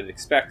victory is what it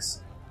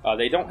expects.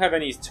 They don't have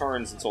any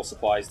turns until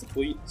supplies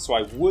deplete, so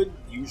I would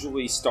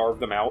usually starve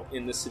them out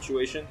in this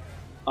situation.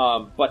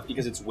 But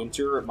because it's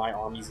winter, my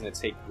army's going to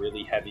take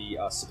really heavy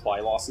supply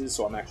losses,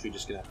 so I'm actually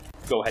just going to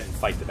go ahead and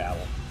fight the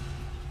battle.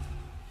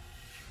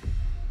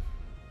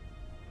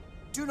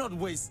 Do not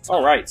waste time.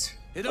 Alright,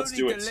 let's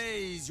do it.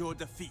 Delays your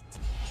defeat.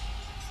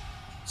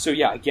 So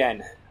yeah,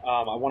 again,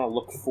 I want to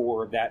look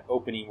for that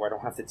opening where I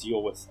don't have to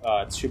deal with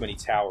too many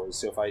towers.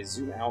 So if I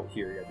zoom out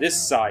here, yeah,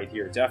 this side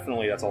here,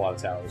 definitely that's a lot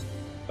of towers.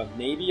 But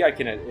maybe I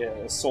can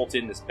assault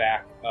in this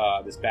back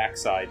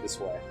side this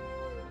way.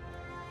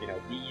 You know,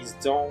 these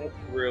don't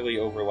really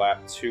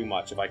overlap too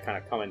much if I kind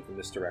of come in from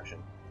this direction.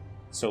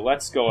 So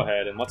let's go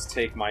ahead and let's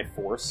take my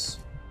force.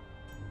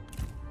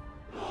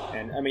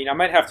 And, I mean, I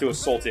might have to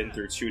assault in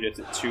through two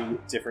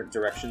different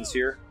directions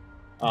here.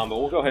 But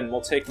we'll go ahead and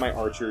we'll take my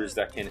archers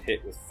that can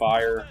hit with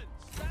fire.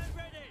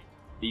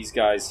 These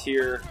guys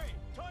here.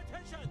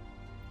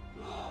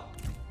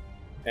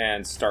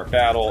 And start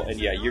battle. And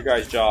yeah, your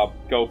guys' job,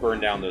 go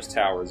burn down those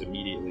towers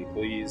immediately,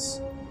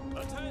 please.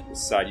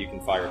 This side you can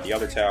fire at the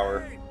other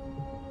tower.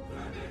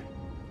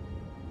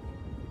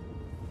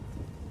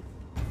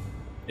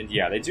 And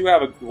yeah, they do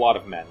have a lot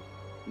of men.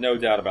 No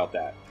doubt about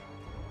that.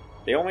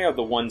 They only have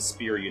the one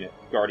spear unit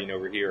guarding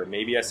over here.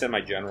 Maybe I send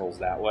my generals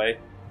that way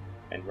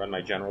and run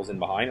my generals in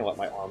behind and let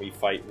my army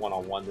fight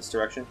one-on-one this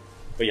direction.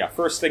 But yeah,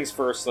 first things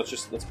first,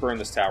 let's burn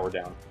this tower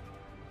down.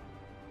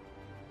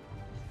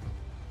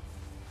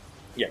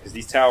 Yeah, because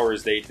these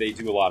towers, they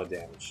do a lot of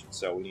damage.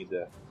 So we need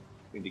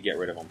to get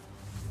rid of them.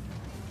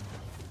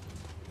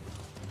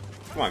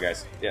 Come on,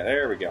 guys. Yeah,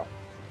 there we go.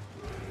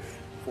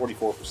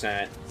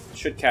 44%.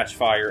 Should catch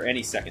fire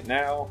any second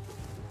now.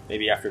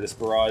 Maybe after this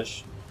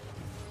barrage.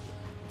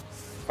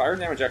 Fire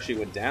damage actually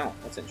went down.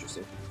 That's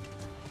interesting.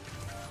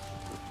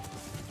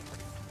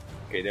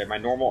 Okay, there. My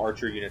normal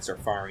archer units are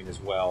firing as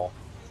well.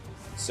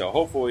 So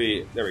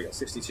hopefully, there we go.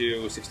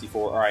 62,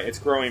 64. All right, it's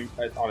growing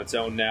on its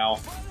own now.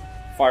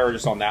 Fire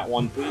just on that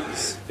one,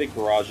 please. Big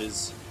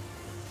barrages.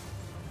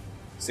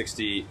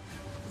 60.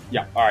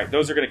 Yeah. All right,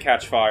 those are going to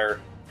catch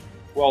fire.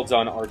 Well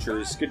done,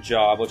 archers. Good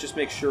job. Let's just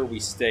make sure we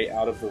stay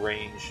out of the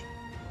range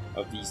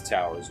of these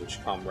towers,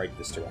 which come right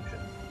this direction.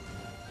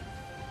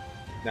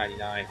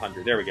 99,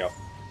 100. There we go.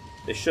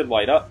 They should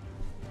light up.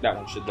 That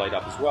one should light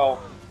up as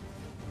well.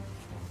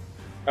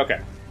 Okay.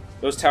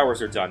 Those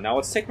towers are done. Now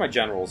let's take my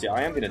generals. Yeah,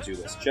 I am going to do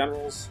this.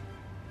 Generals,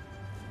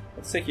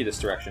 let's take you this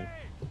direction.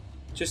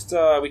 Just,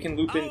 we can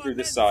loop in through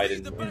this side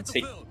and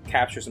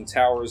capture some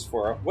towers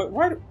for...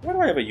 Why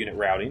do I have a unit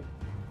routing?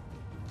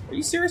 Are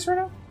you serious right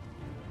now?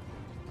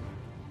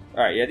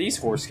 Alright, yeah, these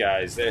horse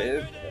guys,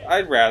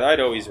 I'd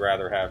always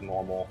rather have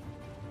normal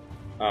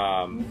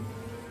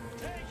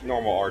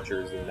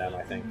archers than them,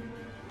 I think.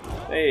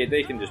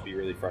 They can just be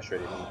really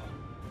frustrating.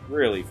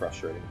 Really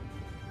frustrating.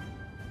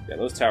 Yeah,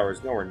 those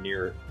towers, nowhere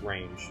near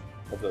range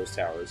of those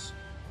towers.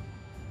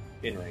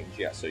 In range,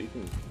 yeah, so you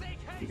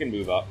can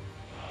move up.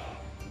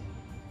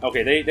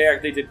 Okay,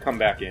 they did come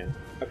back in.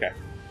 Okay.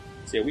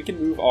 So yeah, we can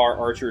move our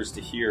archers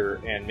to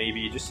here and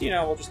maybe just,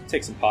 we'll just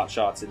take some pot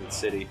shots in the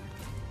city.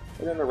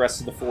 And then the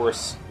rest of the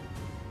force,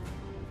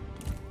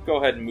 go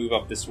ahead and move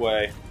up this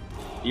way.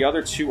 The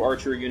other two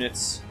archer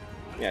units,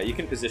 yeah, you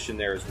can position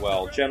there as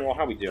well. General,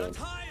 how we doing?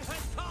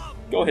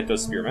 Go hit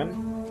those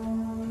spearmen.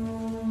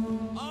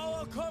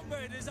 Our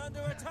comrade is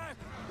under attack.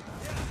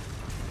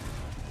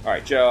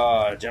 Alright,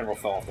 General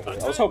fell off the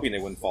horse. I was hoping they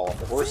wouldn't fall off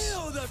the horse.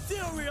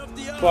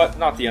 But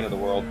not the end of the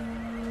world.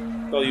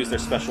 They'll use their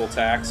special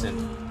attacks, and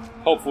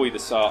hopefully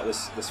this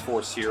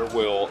force here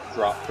will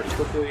drop pretty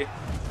quickly.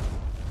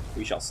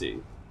 We shall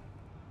see.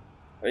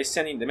 Are they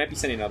sending? They might be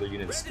sending another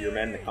unit of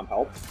spearmen to come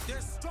help.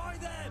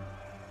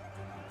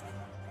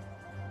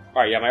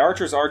 Alright, yeah, my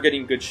archers are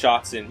getting good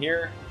shots in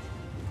here,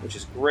 which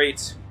is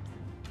great.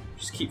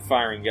 Just keep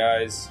firing,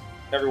 guys.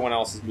 Everyone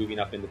else is moving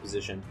up into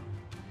position.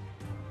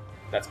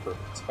 That's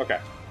perfect. Okay,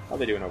 how are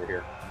they doing over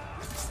here?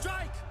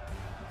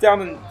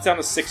 down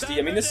to 60.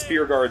 I mean, this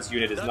Spear Guards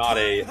unit is not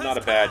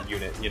a bad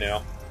unit, you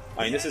know.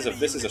 I mean, this is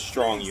a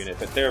strong unit,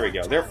 but there we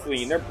go. They're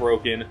fleeing. They're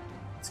broken.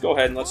 Let's go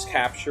ahead and let's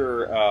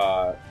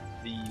capture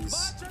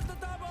these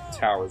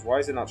towers. Why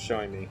is it not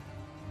showing me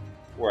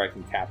where I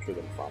can capture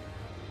them from?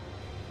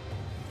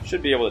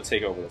 Should be able to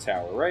take over the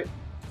tower, right?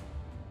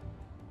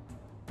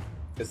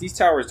 Because these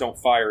towers don't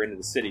fire into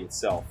the city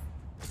itself.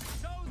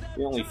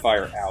 They only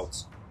fire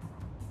out.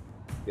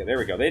 Yeah, there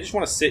we go. They just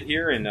want to sit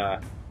here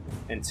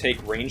and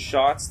take range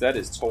shots. That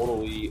is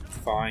totally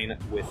fine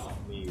with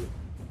me.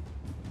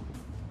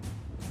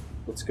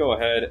 Let's go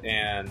ahead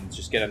and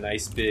just get a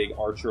nice big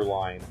archer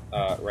line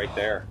right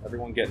there.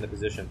 Everyone get in the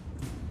position.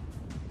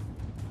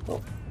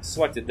 Oh,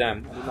 selected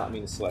them. I did not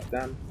mean to select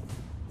them.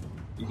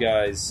 You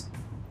guys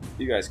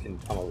can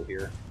come over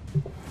here.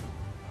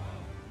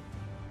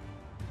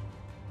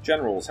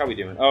 Generals, how we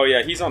doing? Oh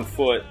yeah, he's on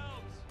foot,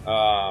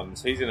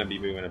 so he's gonna be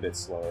moving a bit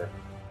slower,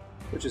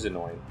 which is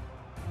annoying.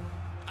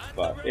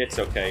 But it's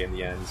okay in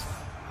the end.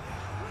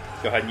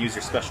 Go ahead and use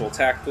your special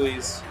attack,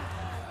 please.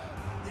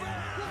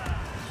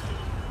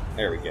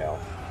 There we go.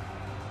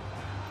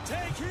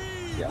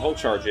 Yeah, he'll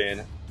charge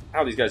in.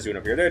 How are these guys doing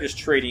up here? They're just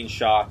trading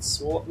shots.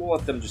 We'll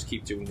let them just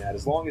keep doing that.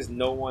 As long as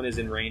no one is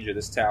in range of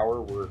this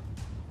tower,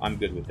 I'm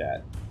good with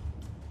that.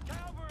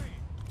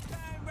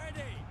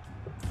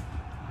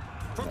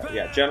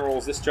 Yeah,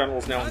 generals. This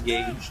general's now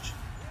engaged.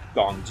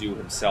 Gong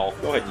himself.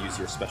 Go ahead and use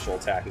your special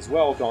attack as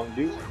well, Gong.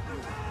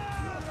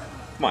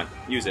 Come on,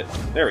 use it.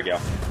 There we go.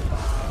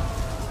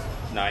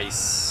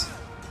 Nice.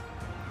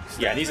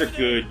 Yeah, and these are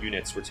good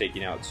units we're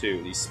taking out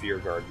too, these Spear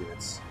Guard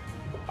units.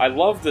 I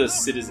love the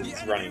citizens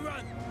running.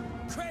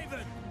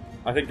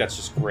 I think that's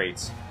just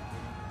great.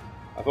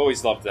 I've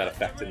always loved that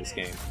effect in this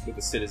game, with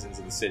the citizens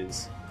in the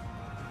cities.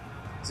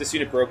 Is this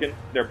unit broken?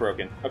 They're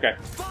broken. Okay,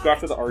 go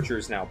after the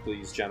archers now,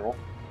 please, General.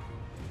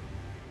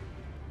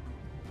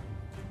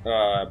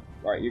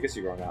 Alright, you guess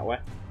you're going that way.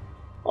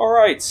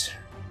 Alright.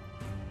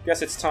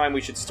 Guess it's time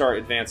we should start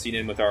advancing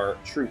in with our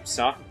troops,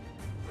 huh?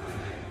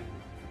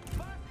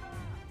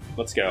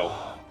 Let's go.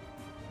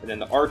 And then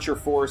the archer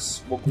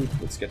force,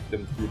 let's get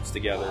them groups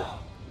together.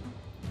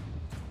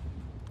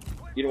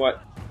 You know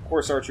what?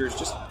 Horse archers,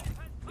 just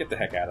get the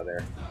heck out of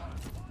there.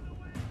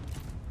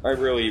 I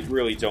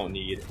really don't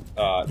need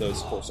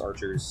those horse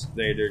archers.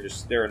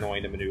 They're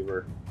annoying to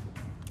maneuver.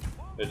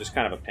 They're just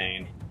kind of a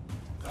pain.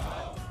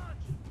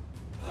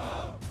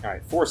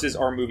 Alright, forces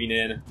are moving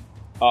in.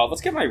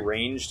 Let's get my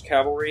ranged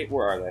cavalry.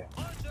 Where are they?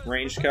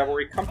 Ranged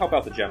cavalry, come help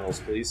out the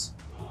generals, please.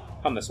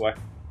 Come this way.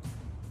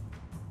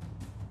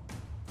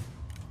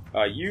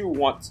 You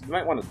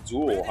might want a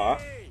duel, huh?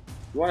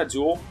 You want a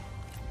duel?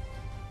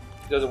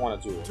 He doesn't want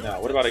a duel. No,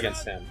 what about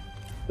against him?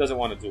 Doesn't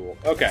want a duel.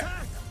 Okay.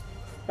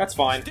 That's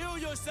fine.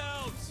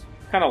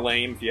 Kind of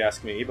lame, if you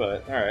ask me,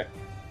 but alright.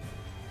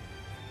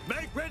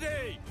 Come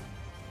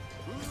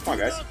on,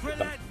 guys. Get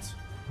them.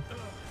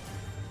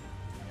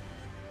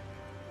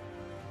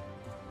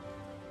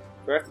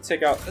 Do I have to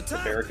take out the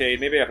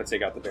barricade? Maybe I have to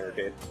take out the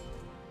barricade.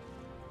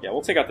 Yeah,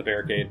 we'll take out the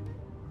barricade.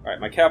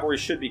 Alright, my cavalry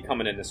should be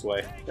coming in this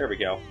way. There we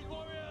go.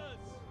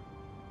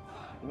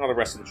 How the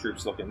rest of the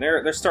troops looking?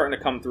 They're starting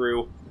to come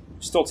through.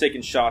 Still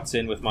taking shots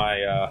in with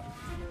my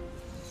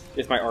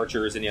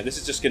archers, and yeah, this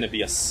is just going to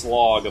be a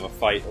slog of a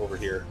fight over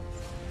here,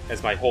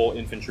 as my whole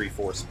infantry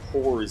force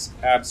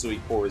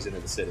absolutely pours into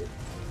the city.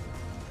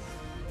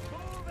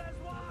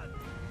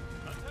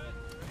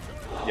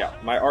 Yeah,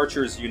 my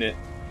archers unit,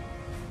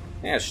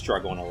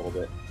 struggling a little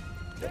bit.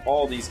 But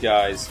all these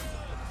guys,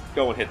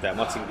 go and hit them.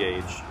 Let's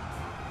engage.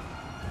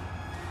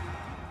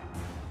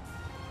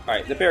 All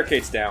right, the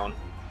barricade's down,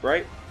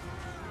 right?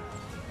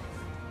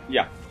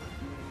 Yeah.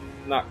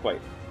 Not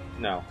quite.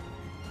 No.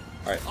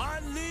 Alright.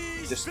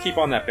 Just keep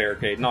on that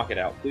barricade. Knock it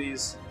out,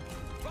 please.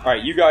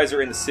 Alright, you guys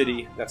are in the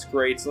city. That's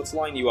great. So let's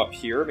line you up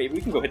here. Maybe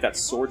we can go hit that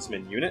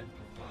swordsman unit,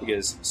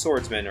 because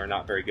swordsmen are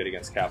not very good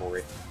against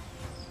cavalry.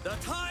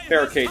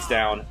 Barricades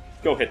down.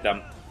 Go hit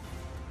them.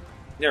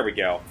 There we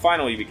go.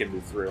 Finally we can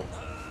move through.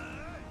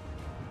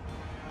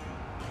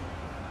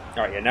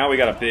 Alright, yeah, now we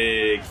got a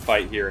big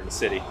fight here in the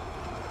city.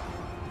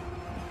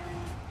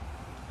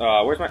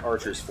 Where's my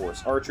archers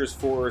force? Archers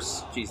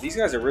force. Jeez, these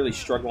guys are really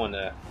struggling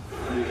to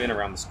move in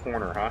around this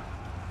corner, huh?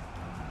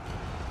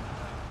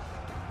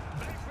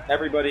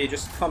 Everybody,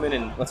 just come in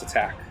and let's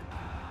attack.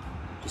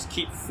 Just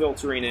keep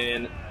filtering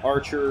in.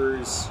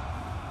 Archers.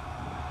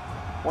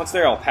 Once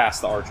they're all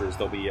past the archers,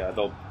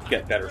 they'll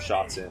get better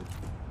shots in.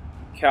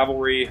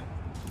 Cavalry.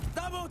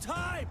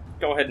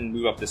 Go ahead and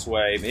move up this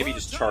way. Maybe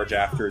just charge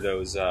after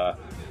those the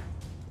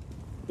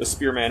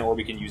spearmen, or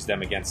we can use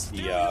them against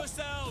the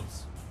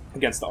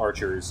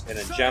archers. And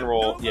in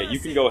general, yeah, you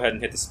can go ahead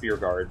and hit the spear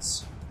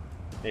guards.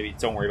 Maybe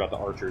don't worry about the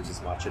archers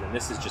as much. And then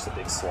this is just a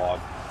big slog.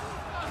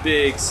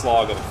 Big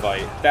slog of a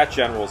fight. That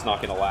general's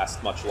not going to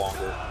last much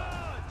longer.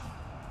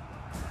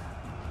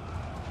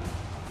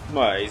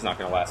 Well, he's not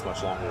going to last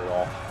much longer at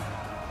all.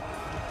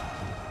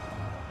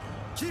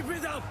 Keep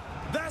it up.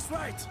 That's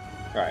right.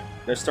 Alright,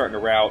 they're starting to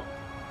rout.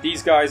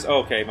 These guys,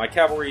 okay, my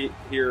cavalry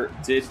here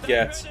did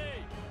get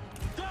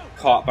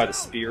caught by the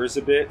spears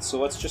a bit, so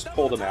let's just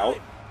pull them out.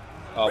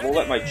 We'll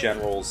let my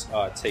generals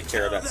take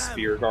care of that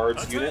spear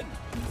guards unit.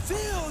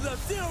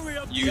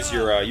 Use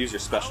your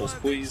specials,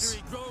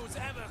 please.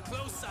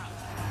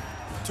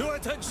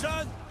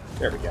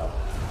 There we go.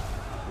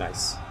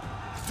 Nice.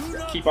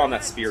 Yeah, keep on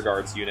that spear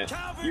guards unit.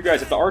 You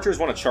guys, if the archers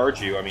want to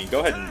charge you, I mean, go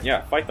ahead and,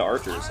 yeah, fight the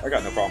archers. I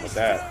got no problem with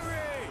that.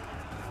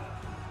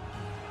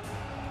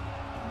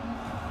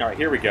 Alright,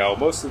 here we go.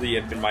 Most of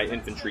my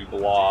infantry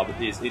blob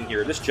is in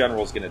here. This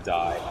general's gonna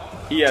die.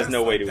 He has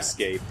no way to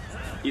escape.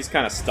 He's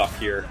kind of stuck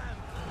here.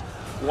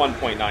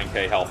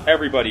 1.9k health.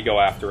 Everybody go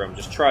after him.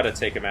 Just try to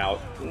take him out.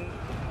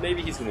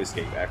 Maybe he's gonna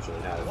escape, actually.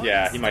 Now,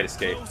 yeah, he might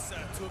escape.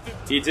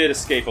 He did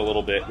escape a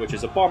little bit, which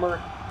is a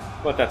bummer,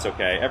 but that's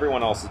okay.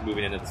 Everyone else is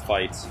moving into this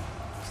fight.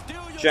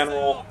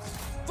 General,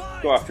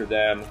 go after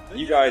them.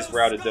 You guys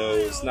routed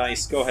those.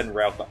 Nice. Go ahead and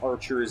rout the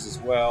archers as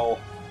well.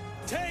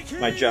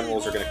 My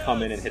generals are going to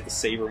come in and hit the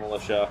Saber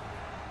Militia.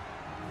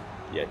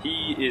 Yeah,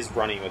 he is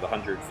running with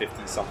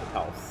 150-something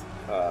health.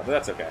 But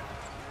that's okay.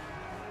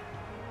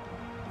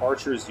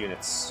 Archers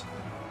units.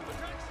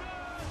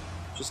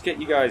 Just get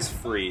you guys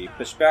free.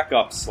 Push back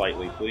up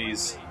slightly,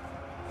 please.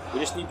 We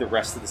just need the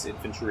rest of this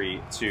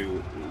infantry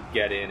to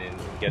get in and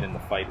get in the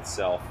fight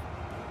itself.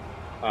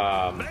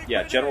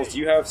 Yeah, generals, do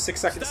you have 6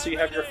 seconds till you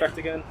have your effect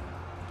again?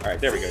 Alright,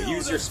 there we go.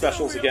 Use your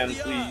specials again,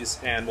 please,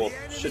 and we'll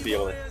should be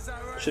able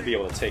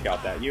to take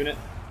out that unit.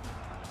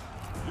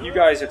 You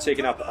guys are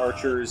taking out the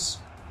archers.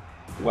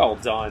 Well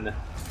done.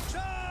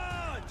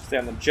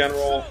 Stand them,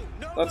 general.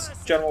 Let's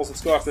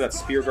go after that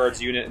spear guards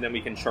unit, and then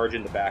we can charge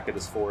in the back of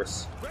this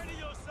force.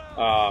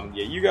 Yeah,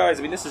 you guys.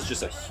 I mean, this is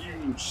just a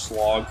huge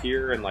slog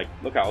here, and like,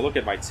 look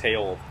at my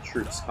tail of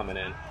troops coming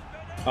in.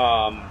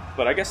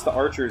 But I guess the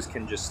archers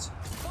can just.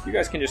 You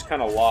guys can just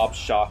kind of lob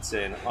shots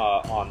in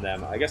on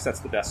them. I guess that's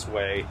the best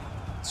way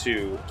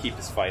to keep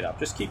this fight up.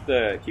 Just keep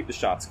the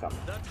shots coming.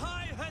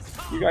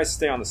 You guys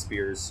stay on the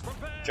spears.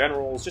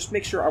 Generals, just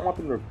make sure I want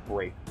them to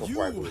break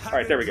before I move.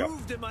 Alright, there we go.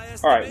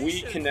 Alright,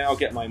 we can now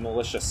get my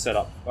militia set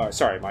up.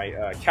 Sorry,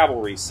 my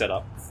cavalry set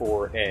up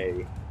for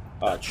a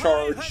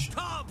charge.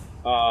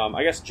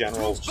 I guess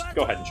generals, just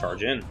go ahead and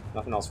charge in.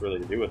 Nothing else really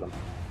to do with them.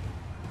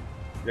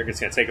 They're just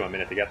going to take them a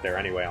minute to get there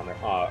anyway on their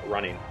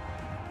running.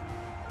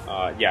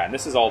 Yeah, and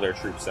this is all their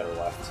troops that are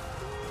left.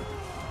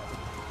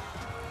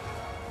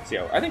 So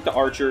yeah, I think the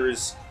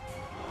archers...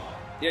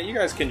 Yeah, you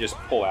guys can just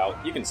pull out.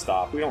 You can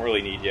stop. We don't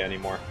really need you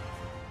anymore.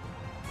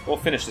 We'll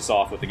finish this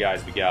off with the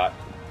guys we got.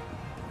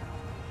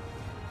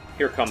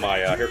 Here come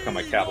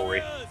my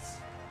cavalry.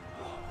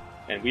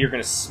 And we are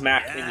going to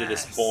smack into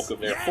this bulk of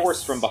their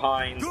force from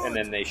behind, and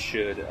then they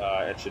should,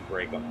 it should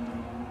break them.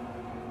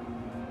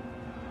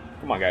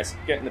 Come on, guys.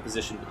 Get into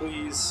position,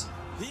 please.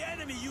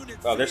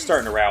 Oh, they're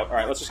starting to rout.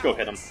 Alright, let's just go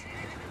hit them.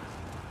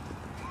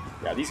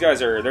 Yeah, these guys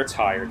they're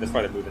tired. That's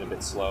why they're moving a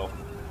bit slow.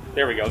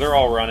 There we go. They're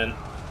all running.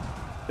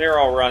 They're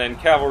all running.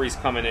 Cavalry's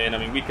coming in. I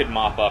mean, we could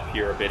mop up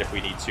here a bit if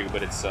we need to,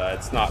 but it's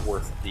not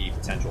worth the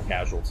potential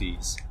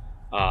casualties.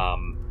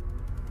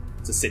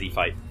 It's a city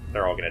fight.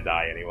 They're all going to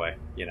die anyway.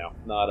 You know,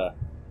 not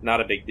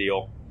a big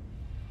deal.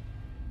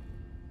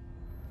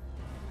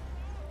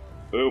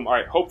 Boom.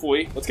 Alright,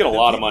 hopefully. Let's get a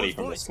lot of money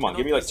from this. Come on,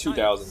 give me like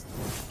 2,000.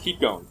 Keep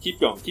going, keep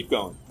going, keep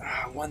going.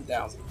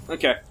 1,000.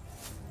 Okay.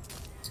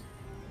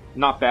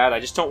 Not bad. I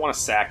just don't want to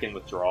sack and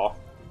withdraw.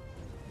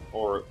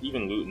 Or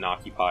even loot and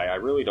occupy. I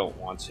really don't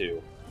want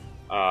to.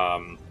 I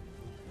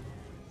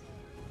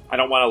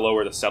don't want to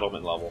lower the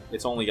settlement level.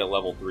 It's only a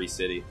level 3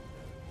 city.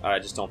 I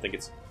just don't think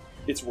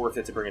it's worth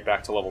it to bring it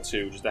back to level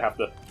 2, just to have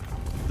to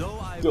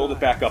build it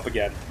back up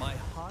again. My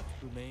heart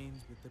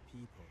remains with the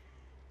people.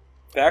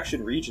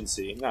 Faction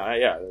Regency. Nah,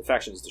 yeah, the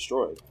faction is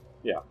destroyed.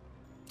 Yeah.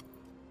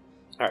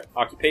 Alright,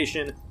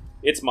 occupation.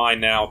 It's mine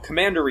now.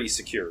 Commandery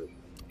secured.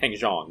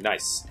 Hanzhong,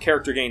 nice.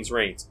 Character gains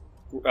rank.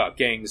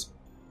 Gains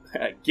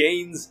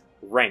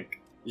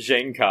rank.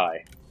 Zhang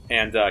Kai.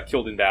 And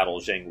killed in battle,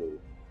 Zhang Lu.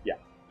 Yeah,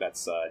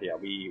 that's, yeah,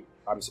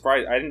 I'm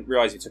surprised. I didn't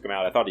realize he took him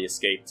out. I thought he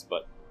escaped,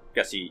 but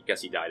guess he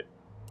died.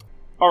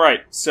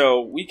 Alright, so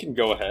we can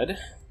go ahead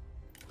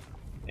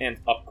and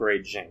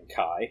upgrade Zhang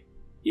Kai.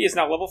 He is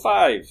now level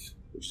 5.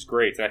 Which is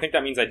great, and I think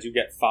that means I do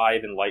get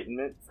 5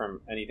 enlightenment from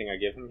anything I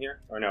give him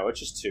here. Or no, it's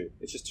just 2.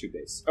 It's just 2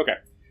 base. Okay.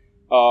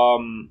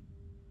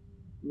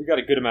 We got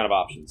a good amount of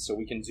options, so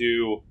we can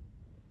do...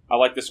 I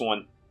like this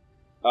one.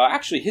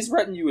 Actually, his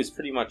retinue is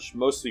pretty much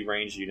mostly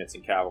ranged units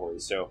and cavalry,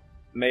 so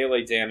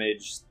melee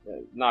damage,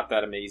 not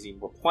that amazing.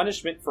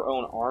 Replenishment for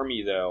own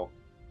army, though,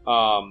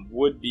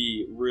 would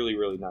be really,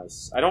 really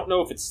nice. I don't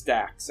know if it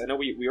stacks. I know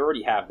we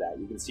already have that.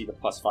 You can see the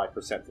plus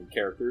 5% from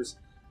characters.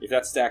 If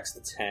that stacks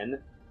to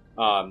 10...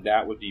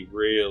 that would be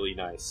really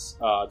nice.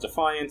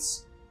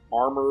 Defiance,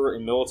 armor,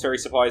 and military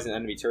supplies in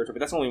enemy territory, but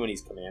that's only when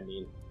he's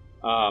commanding.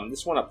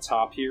 This one up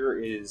top here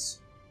is...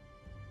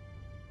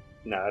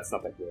 No, that's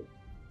not that good.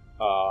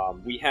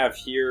 We have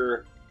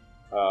here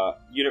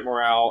unit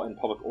morale and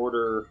public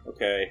order.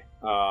 Okay.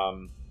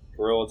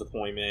 Guerrilla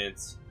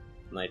deployment,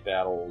 night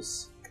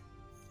battles.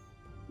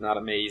 Not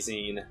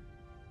amazing.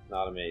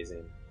 Not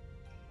amazing.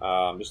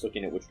 Just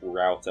looking at which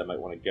route I might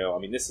want to go. I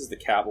mean, this is the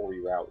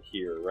cavalry route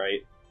here,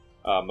 right?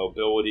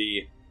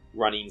 Mobility,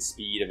 running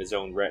speed of his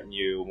own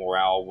retinue,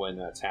 morale when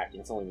attacking.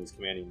 That's only when he's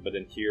commanding. But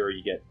then here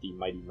you get the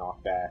mighty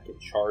knockback and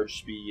charge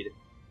speed.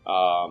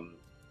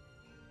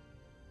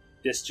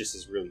 This just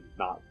is really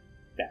not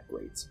that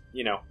great.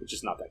 You know, it's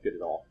just not that good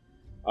at all.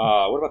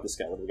 What about this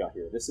guy? What do we got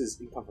here? This is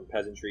income from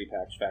peasantry,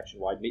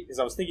 faction-wide. Because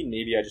I was thinking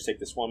maybe I just take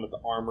this one with the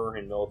armor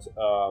and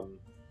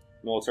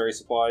military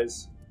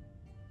supplies.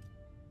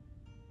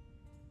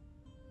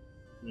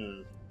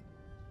 I'm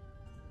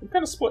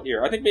kind of split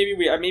here. I think maybe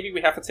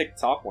we have to take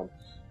the top one.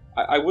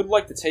 I would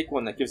like to take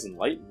one that gives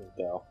enlightenment,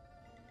 though.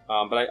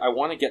 But I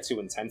want to get to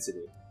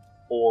intensity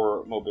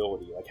or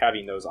mobility, like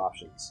having those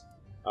options.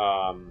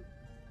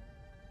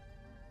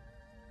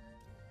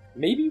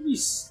 Maybe we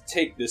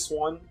take this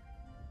one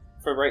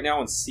for right now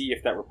and see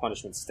if that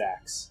replenishment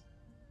stacks,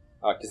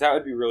 because that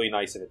would be really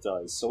nice if it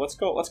does. So let's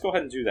go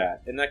ahead and do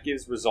that, and that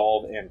gives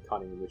resolve and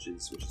cunning, which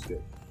is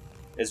good,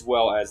 as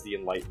well as the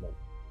enlightenment.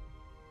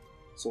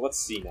 So let's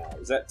see now.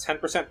 Is that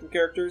 10% from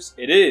characters?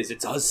 It is. It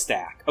does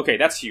stack. Okay,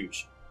 that's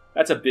huge.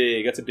 That's a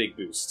big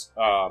boost.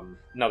 An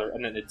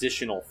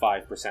additional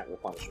 5%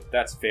 replenishment.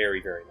 That's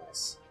very, very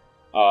nice.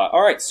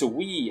 All right, so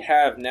we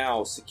have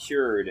now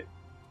secured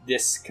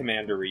this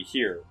commandery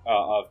here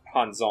of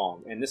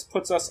Hanzhong, and this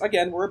puts us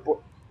again. We're at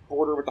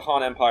border with the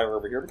Han Empire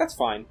over here, but that's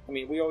fine. I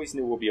mean, we always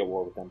knew we'll be at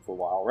war with them for a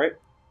while, right?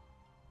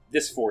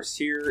 This force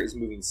here is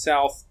moving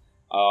south.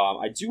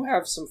 I do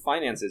have some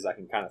finances I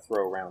can kind of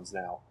throw around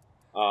now.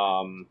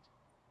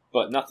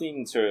 But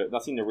nothing to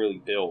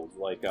really build.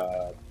 Like,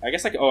 I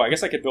guess I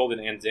could build an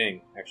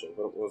Anding, actually.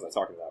 What was I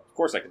talking about? Of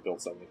course I could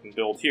build something. I can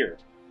build here.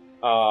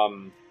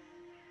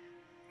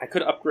 I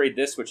could upgrade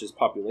this, which is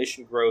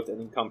population growth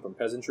and income from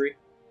peasantry.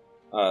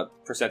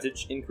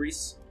 Percentage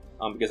increase.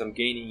 Because I'm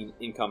gaining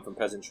income from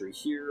peasantry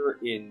here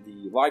in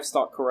the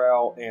livestock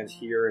corral and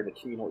here in the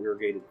communal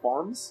irrigated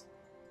farms.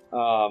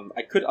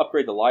 I could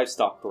upgrade the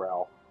livestock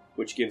corral,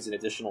 which gives an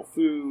additional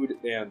food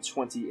and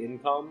 20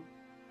 income.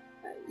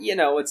 You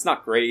know, it's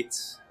not great.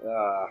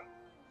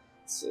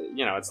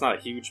 It's not a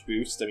huge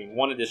boost. I mean,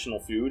 one additional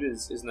food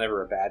is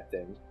never a bad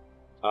thing.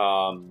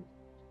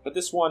 But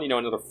this one,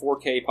 another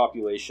 4K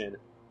population,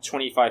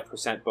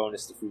 25%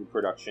 bonus to food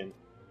production,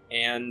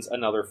 and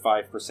another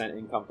 5%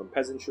 income from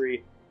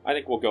peasantry. I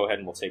think we'll go ahead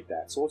and we'll take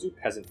that. So we'll do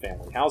peasant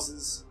family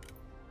houses.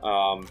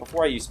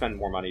 Before I spend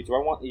more money, do I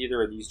want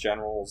either of these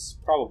generals?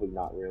 Probably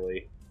not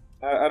really.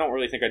 I don't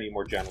really think I need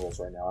more generals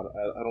right now.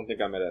 I don't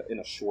think I'm in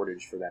a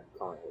shortage for them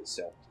currently,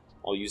 so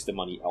I'll use the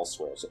money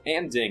elsewhere. So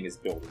Anding is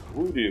building.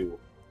 Wudu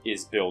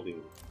is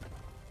building.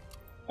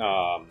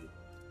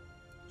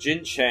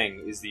 Jin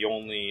Cheng is the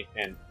only...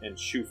 And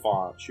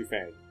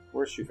Shuofang.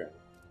 Where's Shuofang?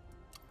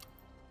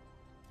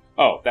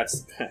 Oh,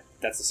 that's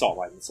the salt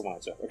line. That's the one I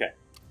took. Okay.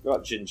 What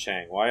about Jin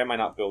Cheng? Why am I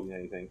not building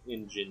anything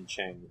in Jin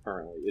Cheng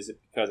currently? Is it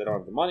because I don't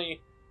have the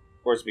money?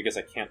 Or is it because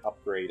I can't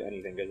upgrade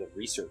anything because of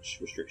research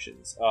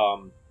restrictions?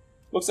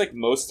 Looks like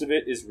most of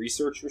it is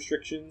research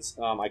restrictions.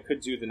 I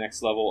could do the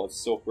next level of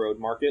Silk Road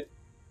Market.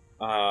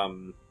 But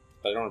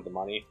I don't have the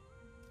money.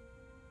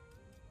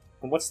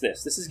 And what's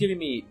this? This is giving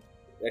me...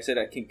 I said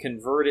I can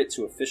convert it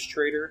to a fish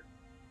trader,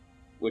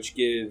 which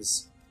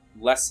gives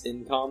less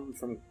income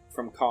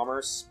from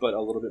commerce, but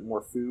a little bit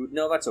more food.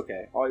 No, that's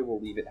okay. I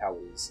will leave it how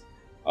it is.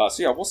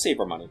 So yeah, we'll save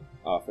our money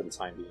for the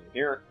time being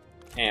here.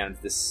 And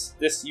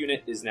this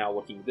unit is now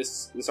looking...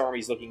 This army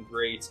is looking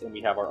great, and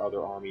we have our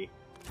other army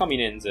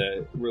coming in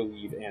to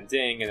relieve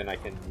Anding, and then I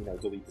can,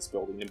 delete this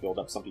building and build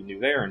up something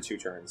new there in 2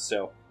 turns.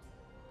 So,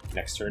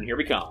 next turn, here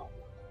we come.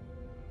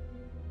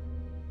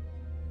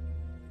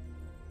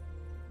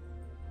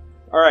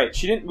 Alright,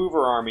 she didn't move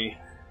her army,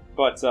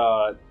 but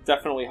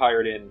definitely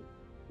hired in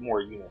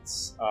more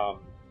units.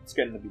 It's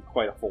going to be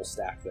quite a full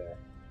stack there.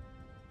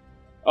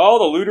 Oh,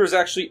 the looters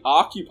actually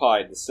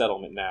occupied the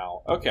settlement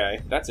now.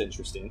 Okay, that's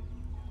interesting.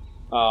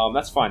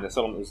 That's fine. The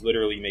settlement was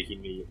literally making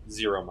me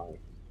 0 money.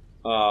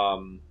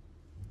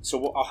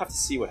 So I'll have to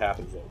see what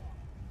happens there.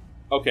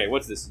 Okay,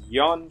 what's this?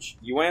 Yuan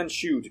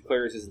Shu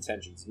declares his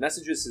intentions.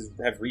 Messages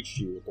have reached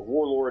you that the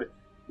warlord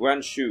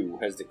Yuan Shu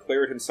has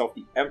declared himself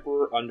the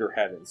Emperor under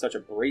heaven. Such a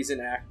brazen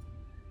act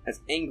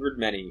has angered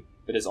many,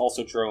 but has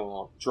also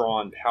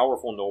drawn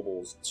powerful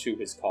nobles to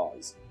his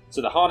cause.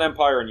 So the Han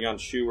Empire and Yuan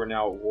Shu are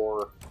now at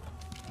war.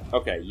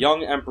 Okay,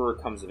 young Emperor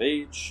comes of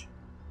age.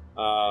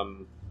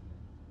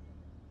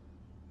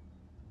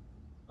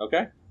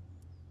 Okay.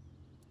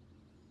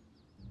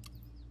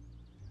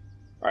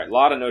 Alright, a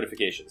lot of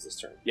notifications this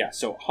turn. Yeah,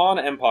 so Han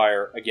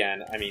Empire,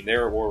 again, I mean,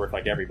 they're at war with,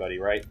 everybody,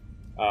 right?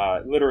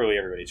 Literally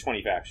everybody,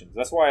 20 factions.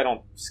 That's why I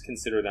don't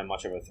consider them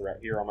much of a threat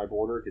here on my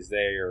border, because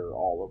they are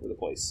all over the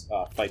place,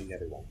 fighting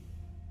everyone.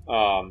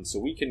 So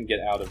we can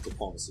get out of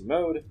diplomacy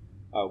mode.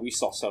 We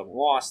saw settlement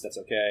lost, that's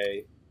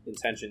okay.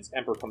 Intentions,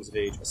 Emperor comes of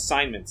age.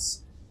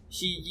 Assignments.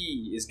 He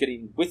Yi is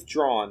getting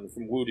withdrawn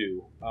from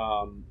Wudu.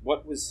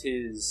 What was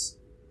his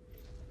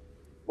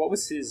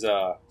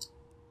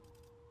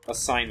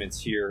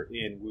assignments here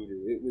in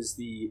Wudu. It was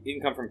the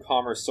income from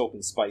commerce, silk,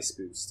 and spice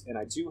boost, and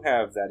I do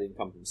have that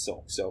income from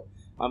silk, so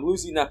I'm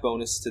losing that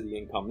bonus to the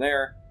income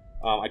there.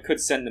 I could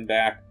send them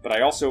back, but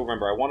I also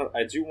remember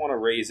I do want to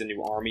raise a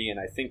new army, and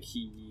I think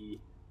he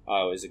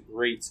is a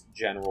great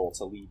general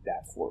to lead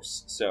that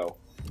force, so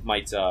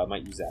might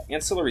use that.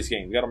 Ancillaries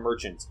gain. We got a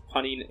merchant,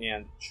 cunning,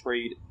 and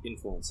trade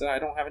influence. I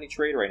don't have any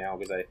trade right now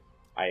because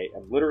I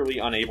am literally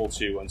unable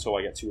to until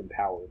I get too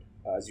empowered.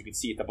 As you can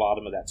see at the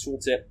bottom of that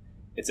tooltip,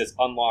 it says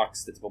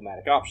unlocks the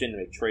diplomatic option to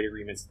make trade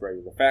agreements with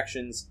regular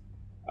factions.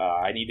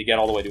 I need to get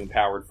all the way to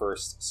empowered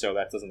first, so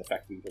that doesn't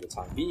affect me for the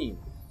time being.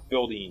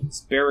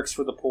 Buildings, barracks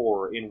for the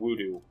poor in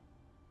Wudu.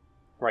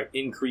 Right,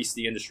 increase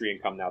the industry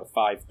income now to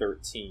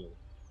 513.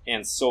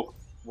 And Silk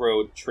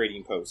Road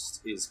Trading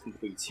Post is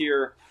complete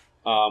here,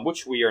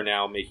 which we are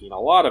now making a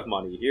lot of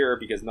money here,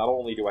 because not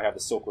only do I have the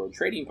Silk Road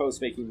Trading Post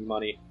making me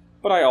money,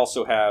 but I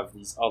also have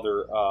these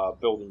other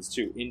buildings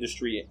too.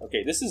 Industry,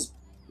 okay, this is...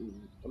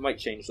 I might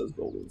change those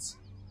buildings.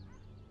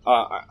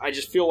 I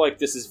just feel like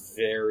this is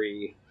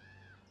very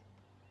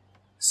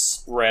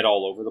spread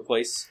all over the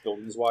place,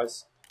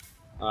 buildings-wise.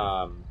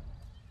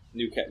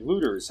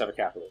 Looters have a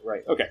capital,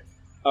 right? Okay,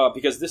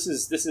 because this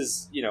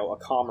is a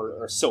commerce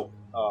or silk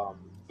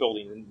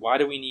building. And why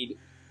do we need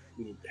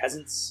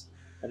peasants,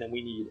 and then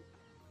we need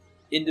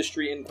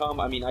industry income?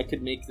 I mean, I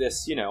could make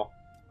this.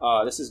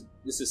 This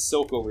is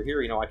silk over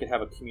here. I could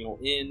have a communal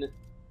inn,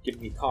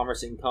 give me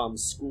commerce income,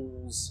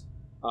 schools.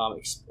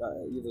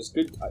 There's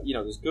good,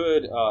 there's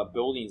good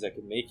buildings I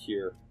can make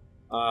here.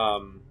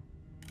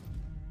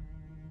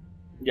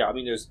 Yeah, I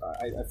mean,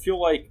 I feel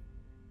like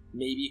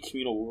maybe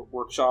communal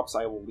workshops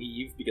I will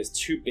leave, because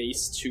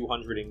base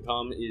 200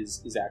 income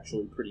is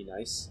actually pretty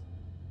nice.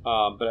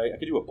 But I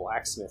could do a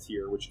blacksmith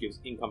here, which gives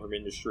income from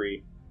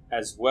industry,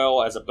 as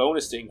well as a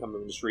bonus to income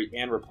from industry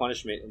and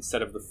replenishment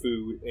instead of the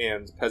food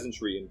and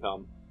peasantry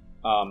income.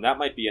 That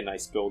might be a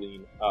nice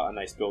building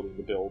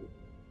to build.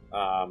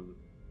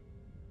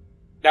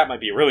 That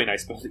might be a really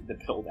nice building to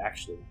build,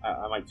 actually.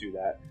 I might do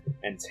that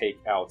and take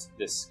out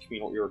this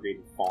communal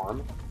irrigated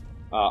farm.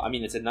 I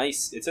mean, it's a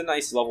nice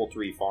level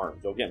 3 farm.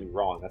 Don't get me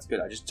wrong, that's good.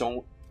 I just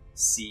don't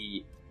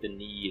see the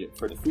need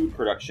for the food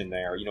production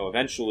there.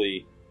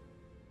 Eventually,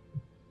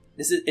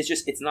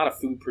 it's not a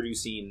food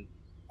producing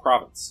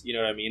province. You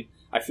know what I mean?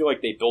 I feel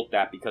like they built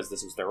that because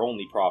this was their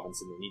only province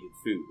and they needed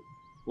food.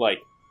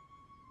 Like,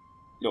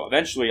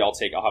 eventually I'll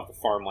have the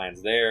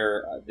farmlands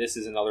there. This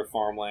is another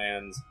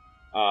farmland.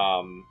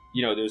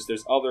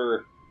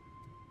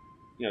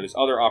 There's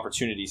other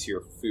opportunities here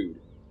for food,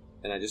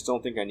 and I just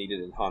don't think I need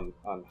it in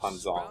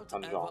Hanzhong.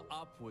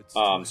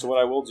 So what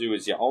I will do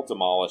is, I'll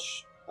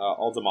demolish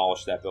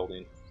that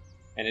building,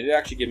 and it'd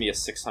actually give me a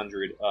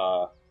 600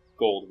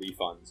 gold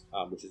refund,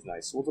 which is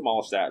nice. So we'll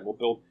demolish that, and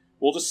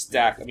we'll just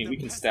stack. I mean, we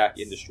can stack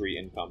industry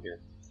income here,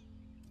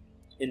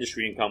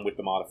 industry income with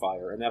the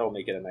modifier, and that'll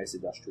make it a nice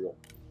industrial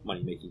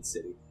money-making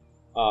city.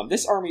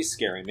 This army's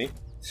scaring me.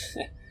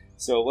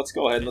 So let's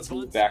go ahead and let's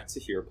move back to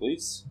here,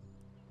 please.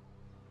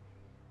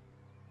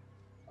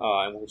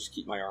 And we'll just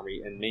keep my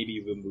army, and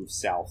maybe we'll move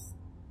south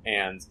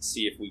and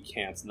see if we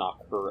can't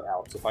knock her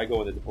out. So if I go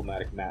into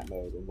diplomatic map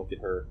mode and look at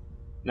her,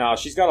 no,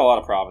 she's got a lot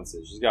of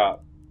provinces.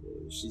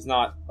 She's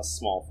not a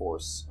small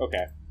force.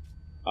 Okay.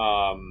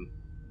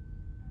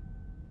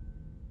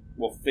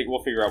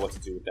 We'll figure out what to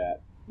do with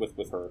that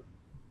with her.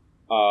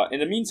 In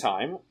the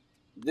meantime,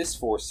 this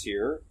force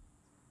here,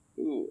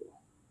 ooh,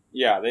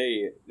 yeah,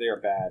 they are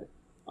bad.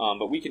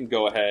 But we can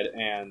go ahead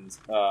and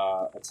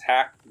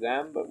attack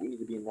them, but we need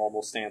to be in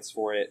normal stance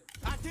for it.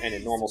 And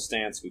in normal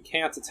stance, we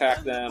can't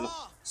attack them.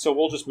 So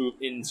we'll just move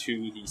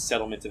into the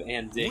settlement of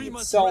Anding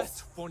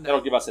itself. That'll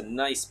give us a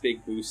nice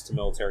big boost to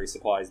military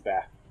supplies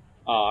back.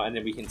 And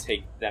then we can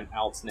take them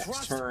out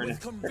next turn.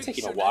 They're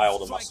taking a while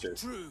to muster.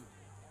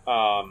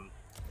 And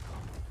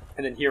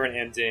then here in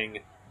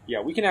Anding,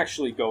 yeah, we can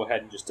actually go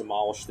ahead and just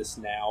demolish this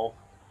now.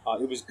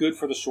 It was good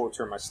for the short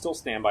term. I still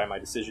stand by my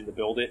decision to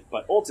build it,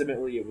 but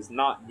ultimately it was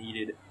not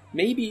needed.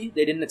 Maybe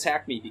they didn't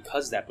attack me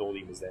because that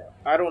building was there.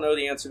 I don't know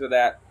the answer to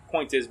that.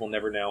 Point is, we'll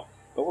never know.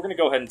 But we're going to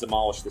go ahead and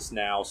demolish this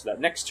now, so that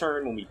next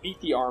turn, when we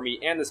beat the army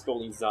and this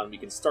building's done, we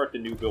can start the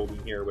new building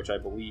here, which I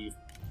believe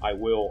I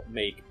will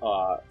make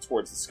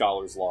towards the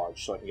Scholar's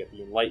Lodge, so I can get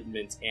the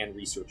Enlightenment and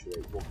Research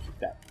rate. We'll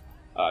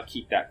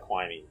keep that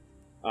climbing.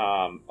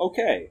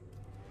 Okay.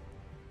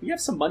 We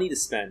have some money to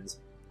spend.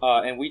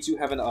 And we do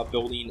have a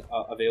building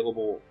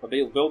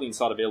building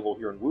slot available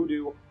here in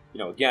Wudu.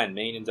 Again,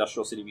 main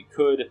industrial city. We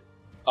could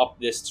up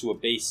this to a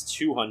base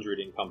 200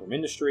 income from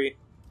industry,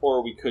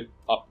 or we could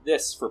up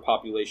this for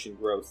population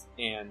growth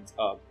and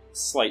a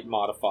slight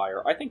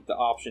modifier. I think the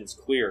option's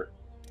clear.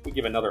 We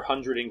give another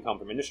 100 income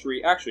from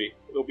industry. Actually,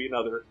 it'll be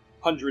another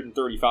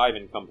 135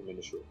 income from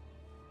industry.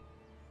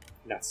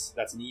 And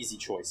that's an easy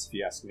choice, if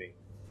you ask me.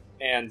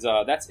 And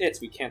that's it.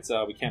 We can't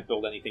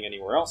build anything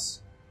anywhere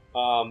else.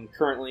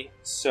 Currently,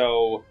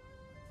 so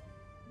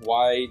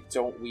why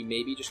don't we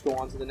maybe just go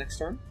on to the next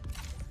turn?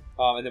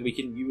 And then we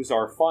can use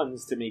our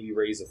funds to maybe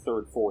raise a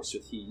third force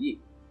with He Yi.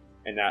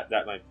 And I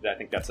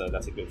think that's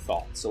a good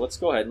thought. So let's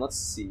go ahead and let's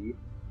see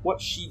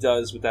what she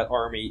does with that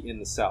army in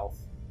the south.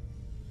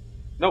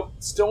 Nope,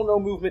 still no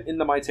movement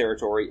into my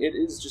territory. It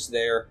is just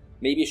there.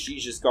 Maybe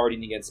she's just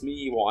guarding against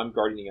me while I'm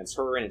guarding against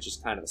her, and it's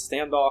just kind of a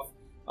standoff.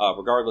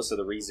 Regardless of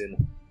the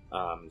reason,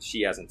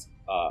 she hasn't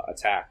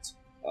attacked,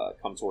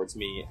 come towards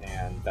me,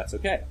 and that's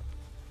okay.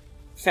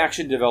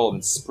 Faction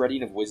development,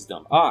 spreading of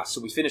wisdom.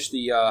 So we finished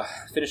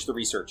the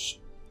research.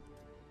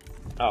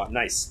 Oh,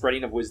 nice.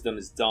 Spreading of wisdom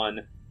is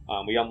done.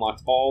 We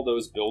unlocked all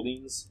those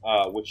buildings,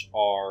 which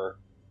are,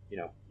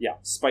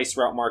 Spice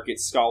Route Market,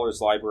 Scholars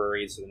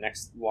Library. So the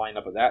next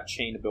lineup of that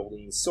chain of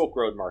buildings, Silk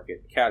Road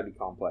Market, Academy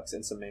Complex,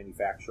 and some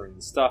manufacturing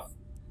stuff,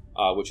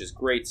 which is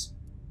great.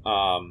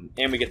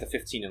 And we get the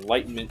 15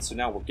 Enlightenment, so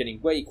now we're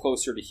getting way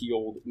closer to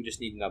healed. We just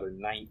need another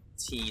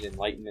 19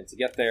 Enlightenment to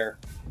get there.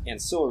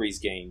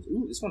 Ancillaries gained.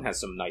 Ooh, this one has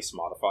some nice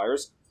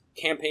modifiers.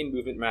 Campaign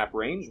movement map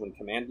range when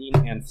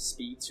commanding and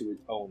speed to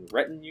its own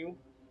retinue.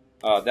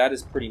 That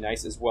is pretty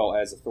nice, as well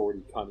as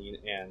authority cunning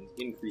and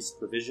increased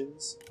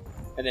provisions.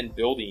 And then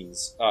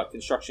buildings,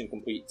 construction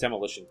complete,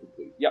 demolition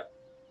complete. Yep.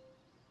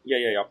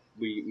 Yeah.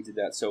 We did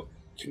that. So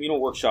communal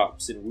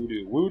workshops in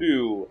Wudu.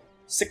 Wudu,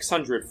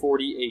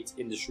 648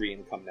 industry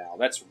income now.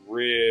 That's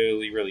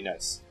really, really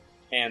nice.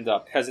 And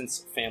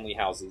peasants' family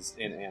houses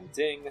in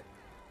Anding,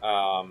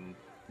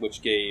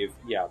 which gave,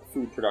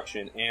 food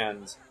production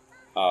and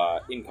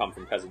income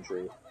from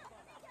peasantry.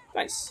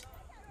 Nice.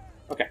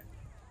 Okay.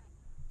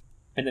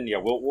 And then,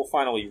 we'll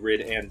finally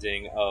rid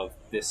Anding of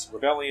this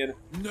rebellion.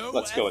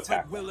 Let's go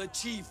attack them. Will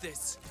achieve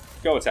this.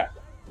 Go attack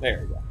them.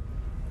 There we go.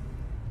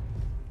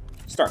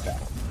 Start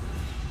battle.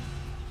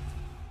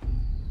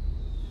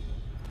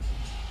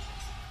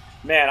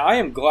 Man, I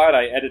am glad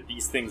I edit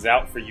these things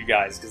out for you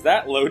guys, because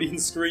that loading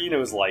screen, it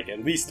was like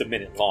at least a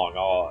minute long.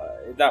 Oh,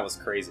 that was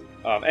crazy.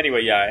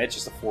 Anyway, it's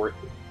just a fort.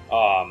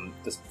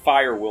 This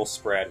fire will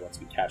spread once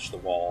we catch the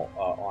wall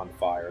on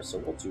fire, so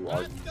we'll do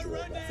our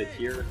usual method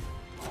here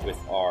with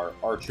our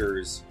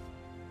archers,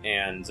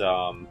 and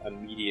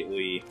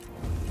immediately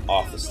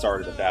off the start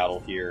of the battle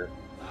here,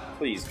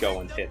 please go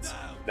and hit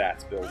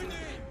that building,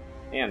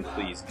 and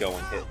please go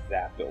and hit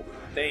that building.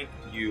 Thank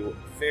you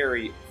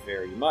very,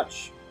 very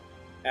much.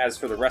 As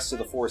for the rest of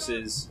the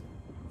forces,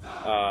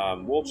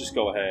 we'll just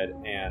go ahead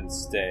and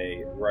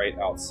stay right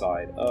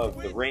outside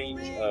of the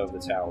range of the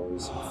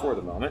towers for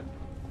the moment.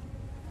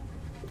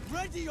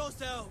 Ready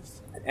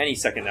yourselves. At any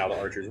second now, the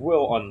archers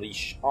will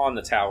unleash on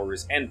the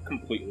towers and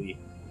completely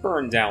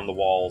burn down the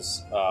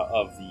walls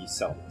of the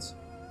settlements.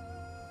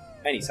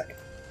 Any second.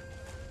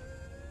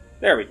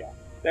 There we go.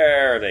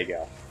 There they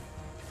go.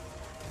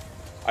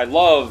 I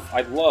love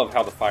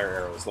how the fire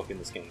arrows look in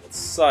this game. It's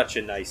such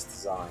a nice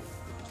design.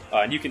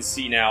 And you can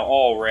see now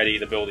already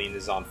the building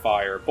is on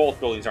fire.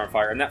 Both buildings are on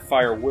fire, and that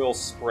fire will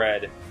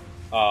spread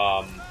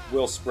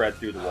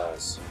through the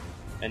walls.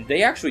 And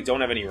they actually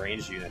don't have any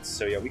ranged units,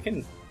 so we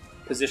can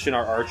position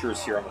our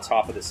archers here on the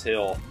top of this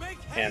hill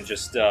and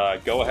just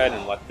go ahead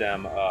and let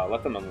them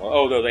unload.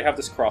 Oh, no, they have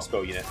this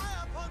crossbow unit.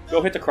 Go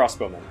hit the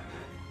crossbowmen.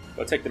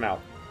 Go take them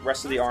out.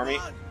 Rest of the army,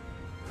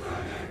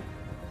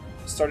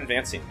 start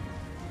advancing.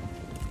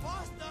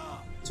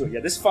 So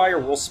this fire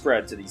will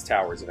spread to these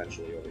towers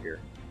eventually over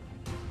here.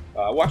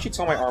 We'll actually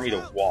tell my army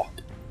to walk.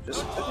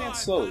 Just advance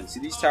slowly.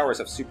 See, these towers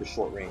have super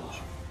short range,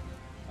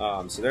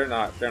 so they're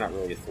not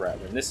really a threat.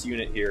 And this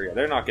unit here,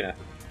 they're not gonna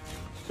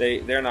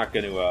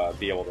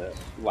be able to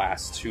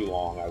last too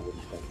long, I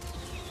wouldn't think.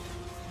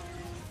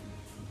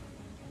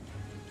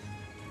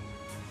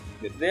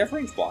 Do they have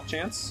range block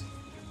chance?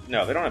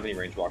 No, they don't have any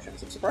range block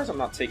chance. I'm surprised I'm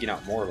not taking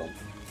out more of them.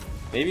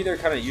 Maybe they're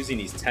kind of using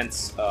these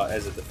tents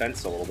as a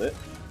defense a little bit,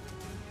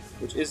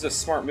 which is a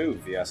smart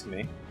move, if you ask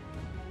me.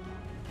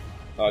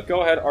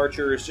 Go ahead,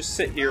 archers, just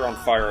sit here on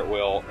fire at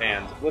will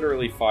and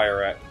literally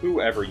fire at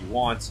whoever you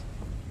want,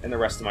 and the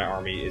rest of my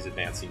army is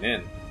advancing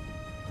in.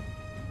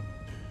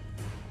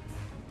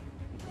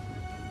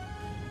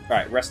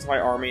 Alright, rest of my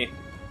army,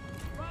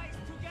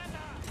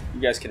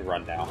 you guys can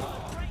run now.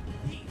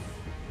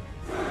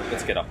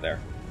 Let's get up there.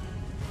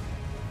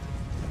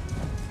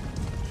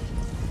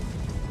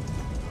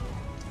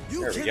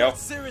 There we go.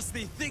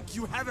 Seriously think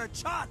you have a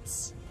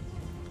chance?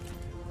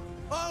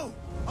 Oh,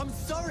 I'm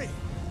sorry.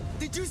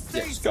 Did you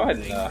say just go ahead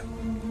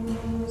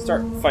and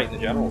start fighting the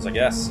generals, I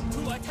guess.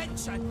 To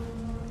attention.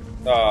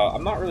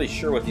 I'm not really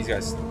sure what these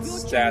guys'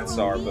 stats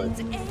are, but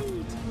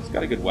he's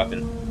got a good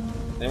weapon.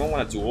 Anyone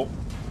want a duel?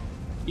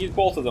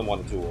 Both of them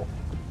want a duel.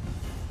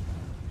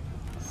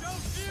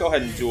 Go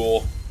ahead and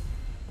duel.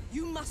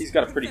 He's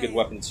got a pretty good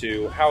weapon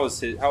too. How is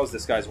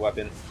this guy's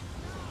weapon?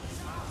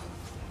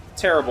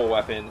 Terrible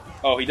weapon.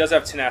 Oh, he does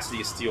have tenacity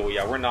of steel.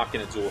 Yeah, we're not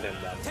going to duel him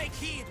then. Take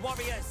heed,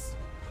 warriors.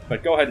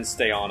 But go ahead and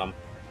stay on him.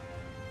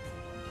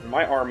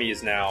 My army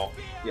is now...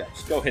 Yeah,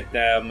 just go hit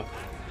them.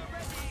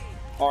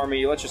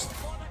 Army, let's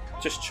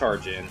just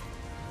charge in.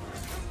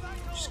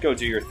 Just go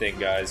do your thing,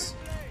 guys.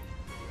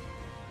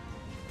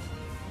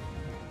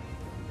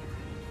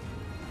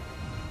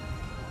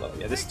 Oh,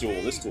 yeah, this duel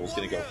is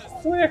gonna go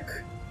quick.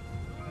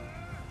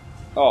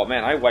 Oh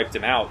man, I wiped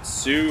him out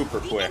super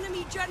The quick.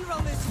 enemy general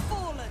is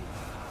fallen.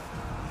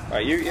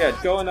 Alright, yeah,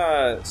 go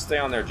and stay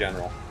on there,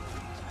 General.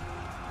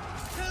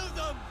 Kill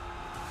them.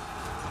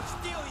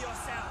 Steel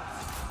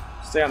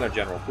yourselves. Stay on there,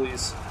 General,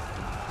 please.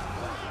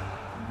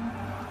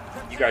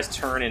 You guys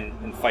turn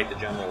and fight the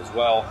General as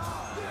well.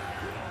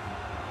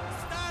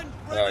 Stand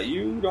ready.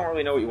 You don't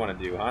really know what you want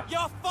to do, huh?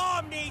 Your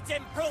farm needs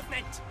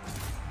improvement.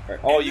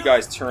 Alright, all you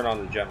guys turn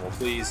on the General,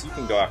 please. You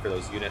can go after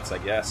those units, I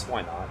guess.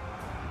 Why not?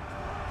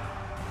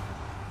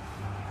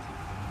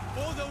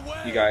 For the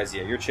way. You guys,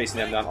 yeah, you're chasing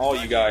them down. All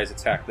you guys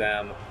attack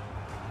them.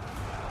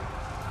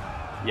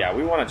 Yeah,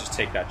 we want to just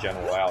take that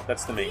General out.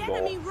 That's the main The goal.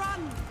 enemy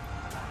run.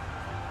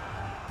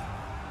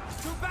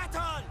 To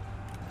battle.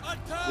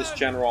 This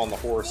General on the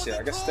horse, yeah,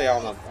 I guess stay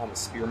on the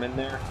spearmen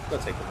there. Go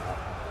take them out.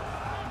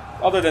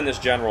 Other than this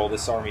General,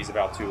 this army's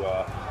about to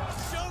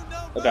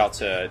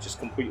just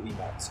completely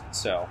melt.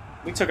 So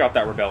we took out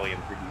that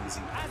rebellion pretty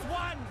easy. As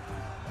one.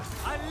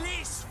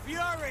 Unleash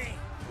fury.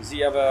 Does he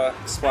have a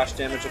splash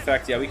damage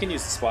effect? Yeah, we can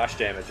use the splash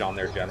damage on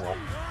their General.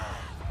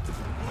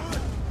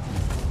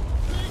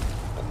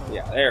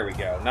 Yeah, there we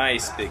go.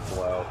 Nice big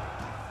blow.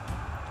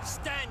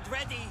 Stand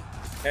ready.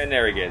 And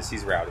there he is.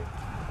 He's routing.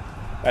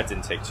 That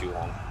didn't take too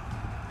long.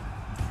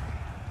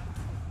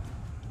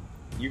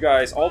 You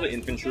guys, all the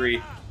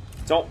infantry,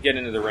 don't get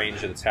into the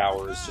range of the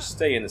towers. Just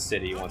stay in the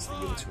city once the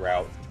units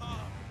rout.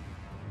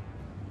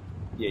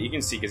 Yeah, you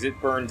can see, because it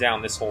burned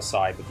down this whole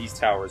side, but these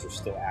towers are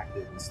still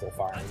active and still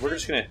firing. We're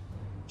just going to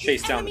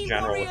chase down the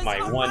General with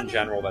my one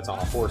General that's on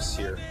a horse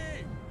here.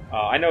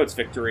 I know it's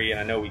victory, and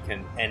I know we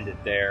can end it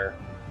there.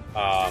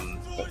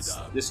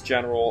 But this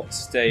General,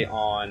 stay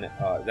on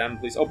them,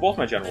 please. Oh, both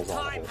my Generals are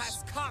on the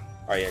horse.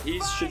 Alright, yeah,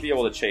 he should be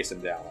able to chase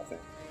him down, I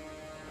think.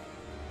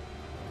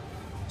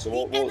 So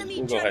we'll go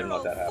ahead and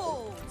let that happen.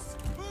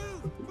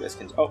 You guys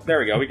can, oh, there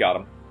we go, we got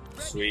him.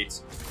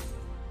 Sweet.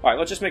 Alright,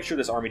 let's just make sure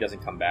this army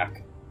doesn't come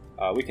back.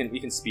 We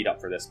can speed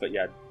up for this, but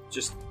yeah,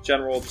 just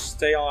General, just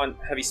stay on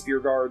heavy spear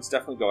guards,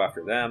 definitely go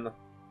after them.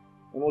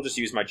 And we'll just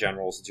use my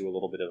Generals to do a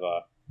little bit of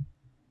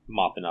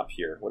mopping up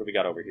here. What do we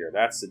got over here?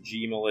 That's the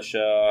G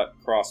militia,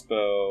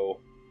 crossbow,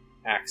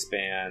 axe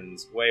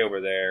bands, way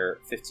over there.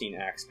 15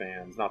 axe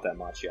bands, not that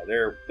much. Yeah,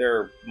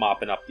 they're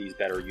mopping up these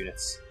better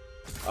units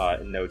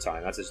in no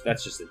time. That's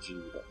just a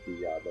G, but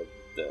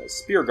the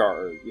spear guard,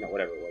 or you know,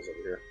 whatever it was over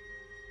here.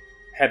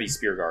 Heavy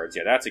spear guards,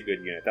 yeah, that's a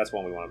good unit. That's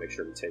one we want to make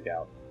sure we take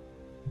out.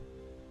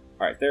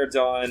 All right, they're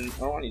done. I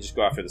don't want you to just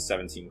go after the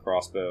 17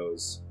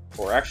 crossbows,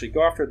 or actually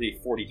go after the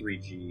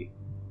 43G.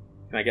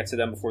 Can I get to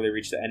them before they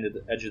reach the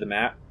edge of the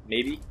map?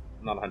 Maybe?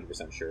 I'm not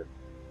 100% sure.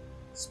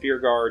 Spear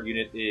guard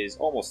unit is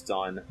almost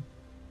done.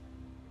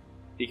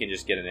 He can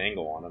just get an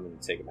angle on them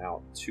and take them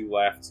out. Two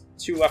left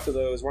of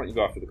those. Why don't you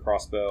go after the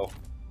crossbow?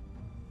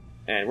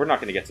 And we're not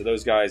going to get to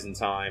those guys in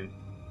time.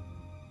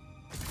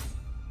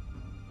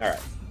 Alright.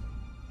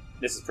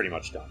 This is pretty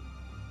much done.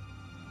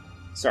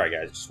 Sorry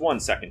guys, just 1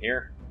 second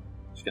here.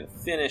 Just going to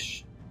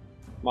finish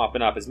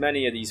mopping up as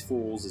many of these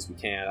fools as we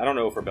can. I don't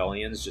know if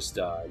rebellions just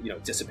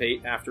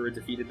dissipate after a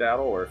defeated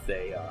battle, or if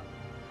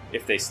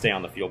they stay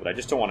on the field, but I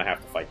just don't want to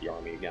have to fight the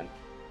army again.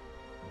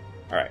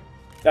 Alright,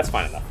 that's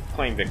fine enough.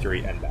 Claim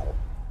victory, end battle.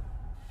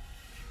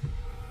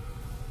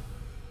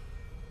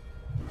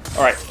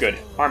 Alright, good.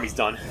 Army's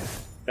done.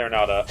 They're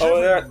not,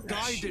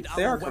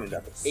 they are coming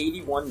back.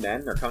 81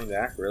 men are coming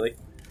back, really?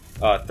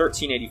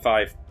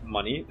 1385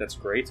 money, that's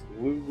great.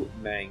 Wu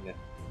Meng.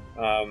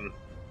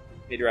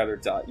 They'd rather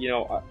die. You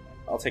know,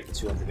 I'll take the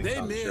 200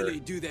 income, sure.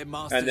 Do their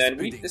And then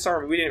this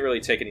army, we didn't really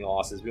take any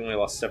losses. We only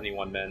lost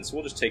 71 men, so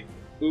we'll just take,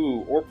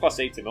 or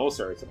 +8 to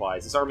military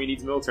supplies. This army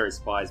needs military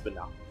supplies, but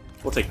no.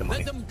 We'll take the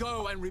money. Let them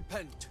go and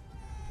repent.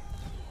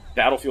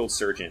 Battlefield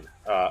Surgeon.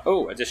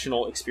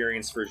 Additional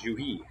experience for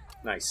Zhuhi.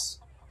 Nice.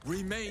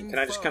 Can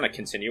I just kind of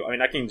continue? I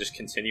mean, I can just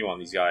continue on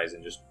these guys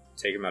and just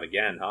take them out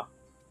again, huh?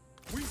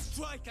 We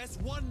strike as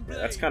one blade.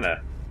 Yeah, that's kind of...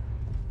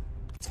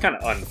 It's kind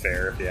of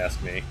unfair, if you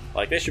ask me.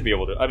 Like, they should be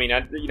able to... I mean,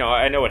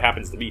 I know what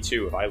happens to me,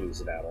 too, if I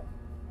lose a battle.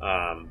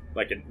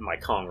 Like in my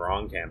Kong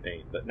Rong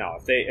campaign. But no,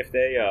 if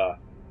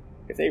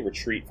they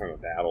retreat from a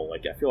battle,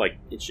 like, I feel like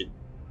they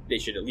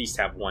should at least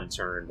have one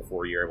turn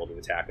before you're able to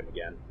attack them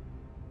again.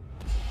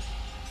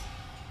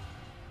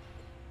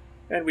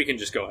 And we can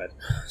just go ahead,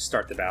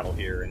 start the battle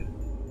here, and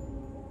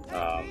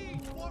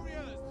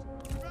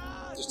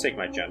just take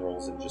my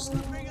generals and just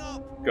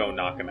go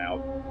knock them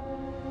out.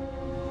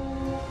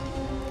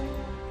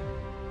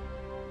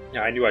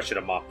 Yeah, I knew I should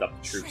have mopped up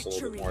the troops a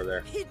little bit more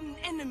there. Hidden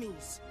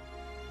enemies.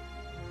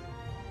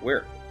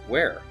 Where?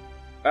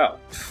 Oh.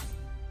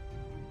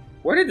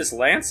 Where did this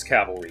lance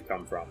cavalry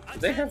come from?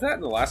 Did they have that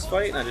in the last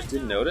fight and I just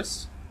didn't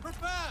notice?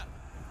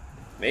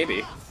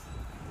 Maybe.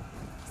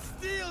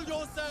 Steel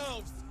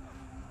yourselves.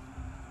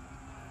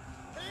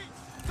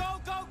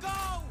 Go, go, go!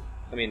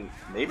 I mean,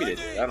 maybe they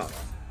did. I don't know.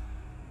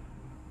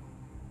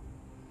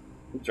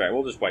 That's right.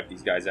 We'll just wipe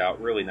these guys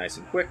out really nice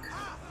and quick.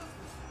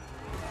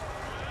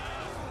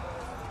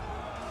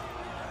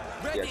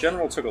 Yeah,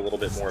 General took a little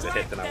bit more of a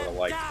hit than I would have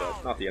liked,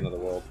 but not the end of the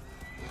world.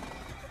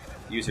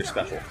 Use your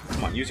special.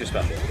 Come on, use your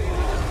special.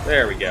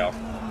 There we go.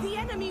 The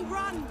enemy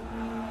run!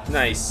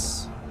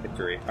 Nice.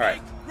 Victory.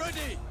 Alright.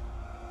 Ready.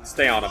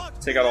 Stay on him.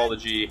 Take out all the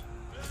G.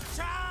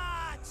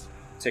 Charge.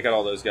 Take out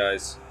all those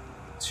guys.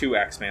 2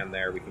 Axeman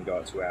there we can go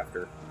out to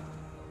after.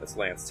 That's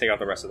Lance. Take out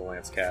the rest of the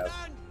Lance Cav.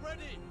 Stand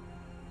ready.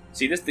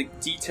 See, the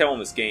detail in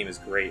this game is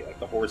great. Like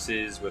the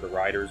horses, where the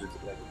riders are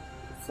like,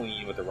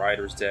 fleeing with the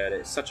riders dead.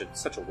 It's such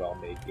a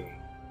well-made game.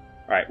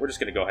 Alright, we're just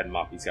going to go ahead and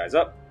mop these guys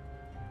up.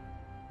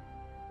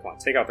 Come on,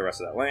 take out the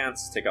rest of that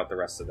Lance. Take out the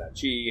rest of that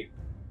G.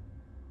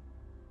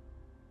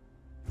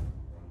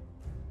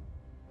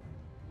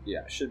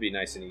 Yeah, should be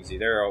nice and easy.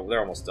 They're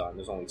almost done.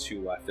 There's only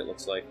 2 left, it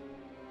looks like.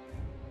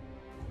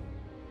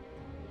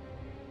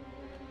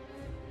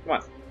 Come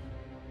on.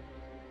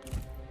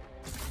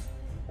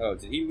 Oh,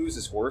 did he lose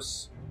his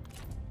horse?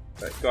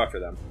 Alright, go after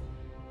them.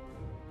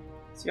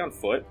 Is he on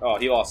foot? Oh,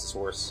 he lost his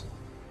horse.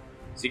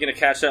 Is he going to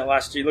catch that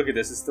last G? Look at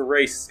this. It's the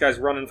race. This guy's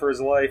running for his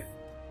life.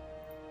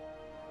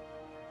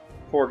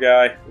 Poor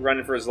guy.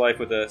 Running for his life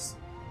with a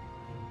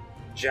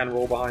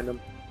general behind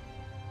him.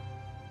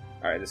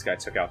 Alright, this guy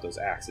took out those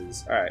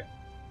axes. Alright.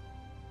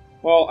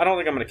 Well, I don't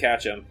think I'm going to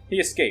catch him. He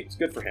escaped.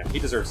 Good for him. He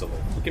deserves to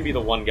live. He can be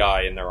the one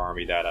guy in their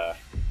army that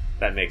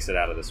makes it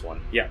out of this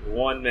one. Yeah,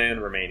 1 man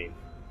remaining.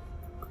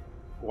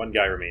 1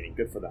 guy remaining.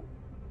 Good for them.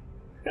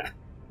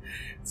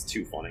 It's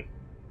too funny.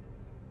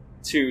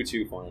 Too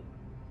funny.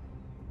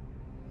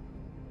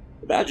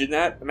 Imagine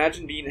that.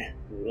 Imagine being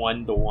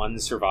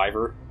 1-to-1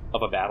 survivor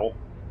of a battle.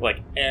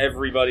 Like,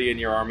 everybody in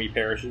your army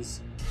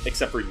perishes,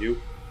 except for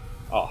you.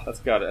 Oh, that's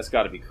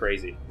gotta be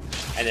crazy.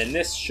 And then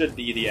this should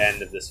be the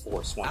end of this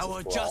force once Our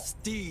and for all.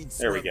 just deeds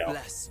There we were go.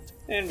 blessed.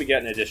 And we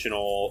get an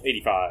additional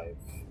 85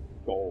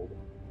 gold.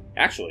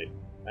 Actually,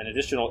 an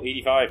additional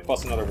 85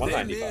 plus another They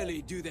 195.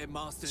 merely do their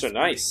master's So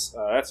nice.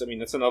 That's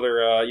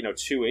another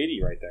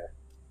 280 right there.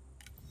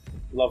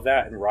 Love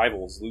that. And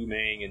rivals, Lu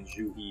Meng and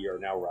Zhu He are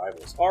now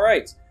rivals. All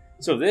right.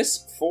 So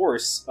this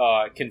force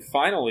can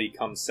finally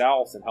come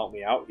south and help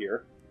me out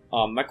here.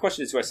 My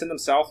question is, do I send them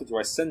south, or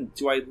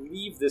do I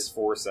leave this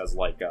force as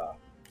like a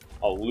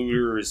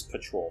looter's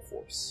patrol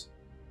force?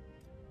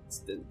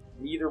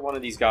 Neither one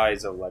of these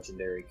guys are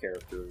legendary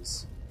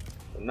characters.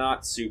 They're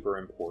not super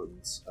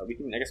important. I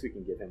guess we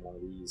can give him one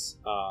of these.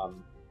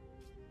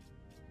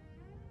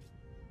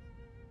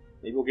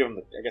 Maybe we'll give him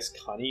the,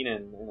 cunning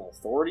and an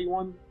authority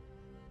one.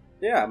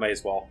 Yeah, I might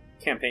as well.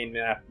 Campaign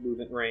map,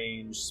 movement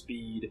range,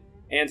 speed,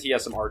 and he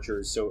has some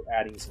archers, so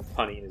adding some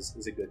cunning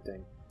is a good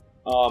thing.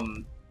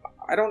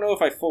 I don't know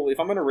if if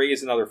I'm going to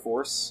raise another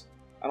force,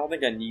 I don't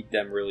think I need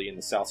them really in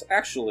the south. So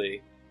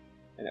actually,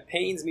 and it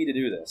pains me to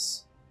do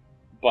this,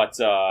 but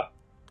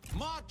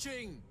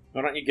marching.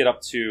 why don't you get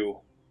up to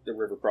the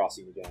river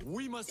crossing again?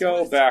 We must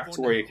Go rest back for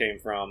to where now. you came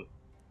from,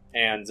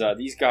 and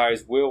these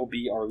guys will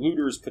be our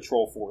looters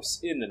patrol force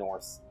in the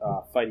north,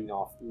 fighting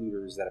off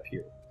looters that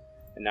appear.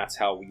 And that's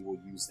how we will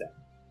use them.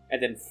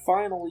 And then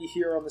finally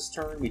here on this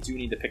turn, we do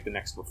need to pick the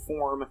next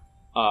reform.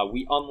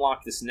 We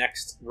unlock this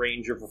next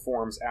range of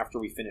reforms after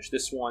we finish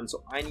this one,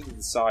 so I need to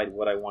decide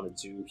what I want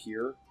to do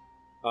here.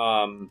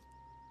 I'm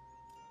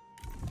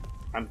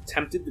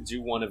tempted to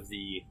do one of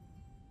the,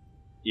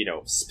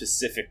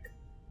 specific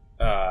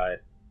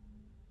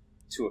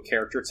to a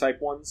character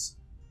type ones.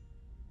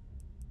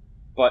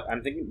 But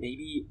I'm thinking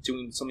maybe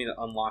doing something that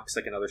unlocks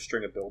like another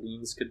string of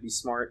buildings could be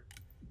smart.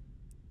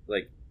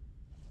 Like,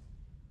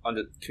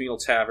 under communal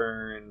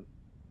tavern,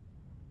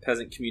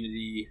 peasant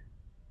communities,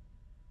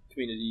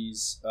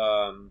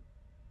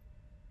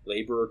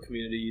 laborer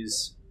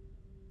communities,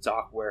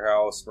 dock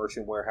warehouse,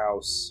 merchant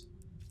warehouse.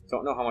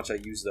 Don't know how much I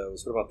use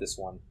those. What about this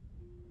one?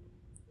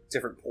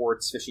 Different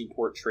ports, fishing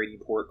port, trading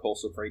port,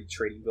 coastal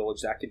trading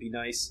village. That could be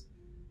nice.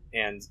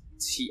 And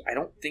tea. I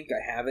don't think I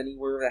have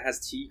anywhere that has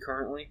tea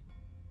currently,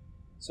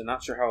 so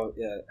not sure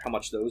how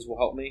much those will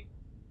help me.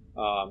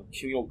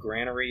 Communal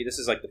granary. This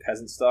is like the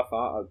peasant stuff.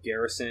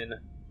 Garrison.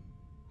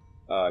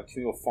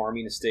 Communal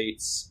farming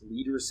estates.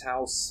 Leader's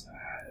house.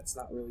 That's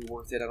not really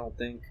worth it, I don't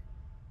think.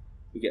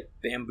 We get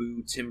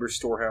bamboo, timber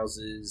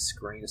storehouses,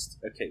 grain.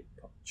 Okay,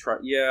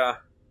 yeah.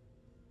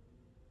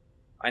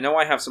 I know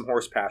I have some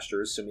horse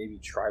pastures, so maybe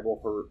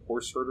tribal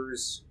horse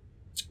herders.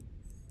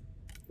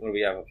 What do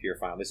we have up here?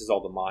 Finally, this is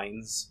all the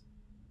mines.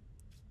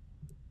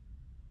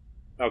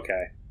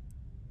 Okay.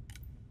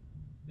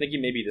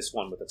 Thinking maybe this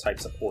one with the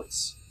types of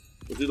ports.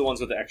 We'll do the ones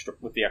with the extra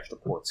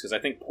ports, because I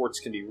think ports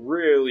can be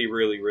really,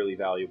 really, really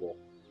valuable.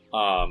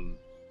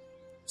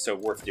 So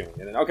worth doing.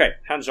 And then, okay,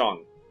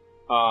 Hanzhong.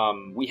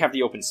 We have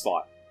the open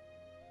slot.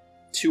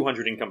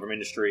 200 income from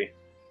industry.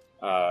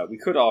 We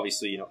could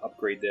obviously,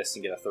 upgrade this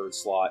and get a third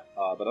slot,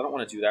 but I don't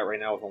want to do that right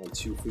now with only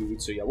 2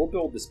 food. So yeah, we'll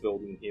build this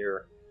building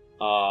here.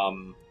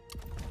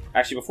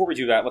 Actually, before we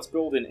do that, let's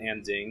build in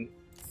Anding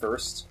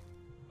first.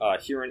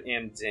 Here in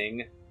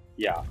Anding,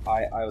 yeah,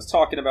 I was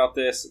talking about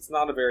this. It's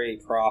not a very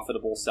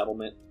profitable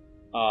settlement.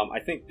 I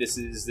think this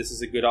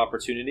is a good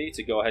opportunity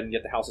to go ahead and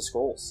get the House of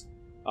Scrolls,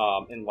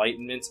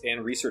 Enlightenment,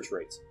 and research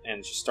rate,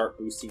 and just start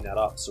boosting that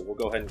up. So we'll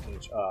go ahead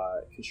and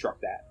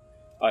construct that.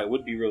 it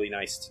would be really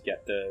nice to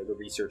get the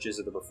researches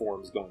of the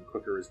reforms going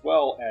quicker, as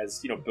well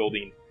as,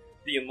 building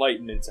the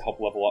Enlightenment to help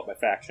level up my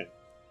faction.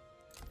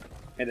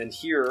 And then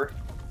here,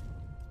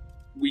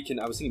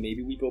 I was thinking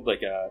maybe we build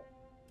like a,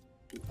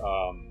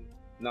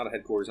 not a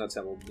headquarters, not a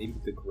temple, maybe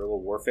the guerrilla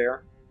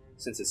warfare,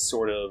 since it's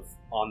sort of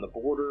on the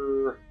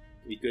border.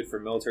 It'd be good for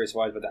military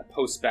supplies, but that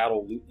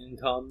post-battle loot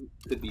income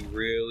could be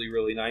really,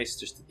 really nice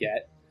just to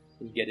get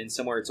in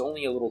somewhere. It's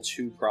only a little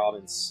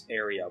 2-province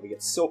area. We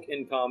get silk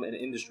income and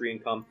industry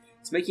income.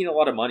 It's making a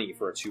lot of money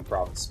for a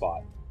 2-province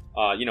spot.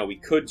 We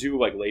could do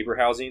like labor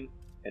housing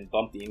and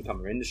bump the income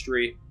from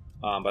industry,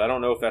 but I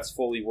don't know if that's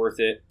fully worth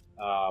it.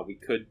 We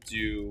could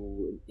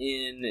do an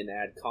inn and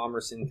add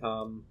commerce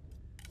income.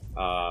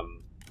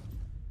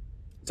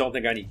 Don't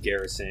think I need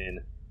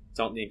Garrison.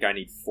 Don't think I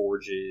need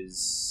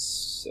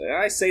forges.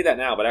 I say that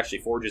now, but actually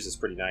forges is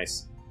pretty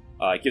nice.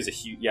 It gives a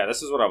huge... Yeah,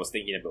 this is what I was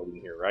thinking of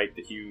building here, right?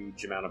 The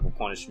huge amount of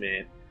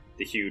replenishment,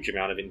 the huge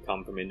amount of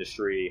income from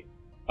industry,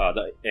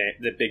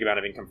 the big amount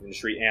of income from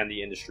industry, and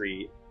the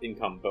industry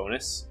income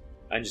bonus.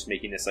 I'm just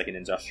making this like an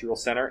industrial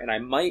center, and I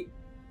might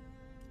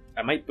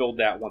build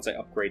that once I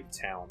upgrade the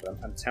town. But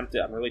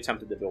I'm really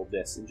tempted to build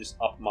this and just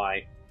up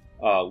my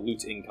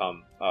loot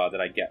income that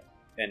I get,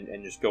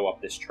 and just go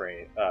up this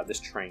train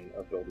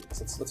of buildings.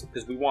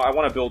 Because I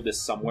want to build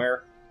this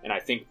somewhere, and I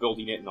think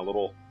building it in a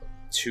little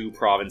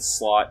 2-province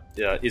slot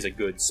is a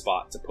good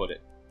spot to put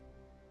it.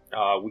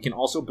 We can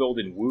also build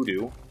in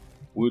Wudu.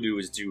 Wudu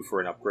is due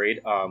for an upgrade.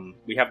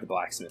 We have the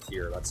blacksmith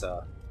here. That's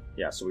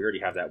yeah, so we already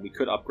have that. We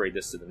could upgrade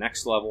this to the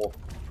next level.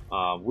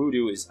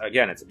 Wudu is,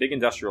 again, it's a big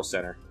industrial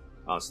center,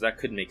 so that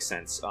could make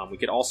sense. We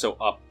could also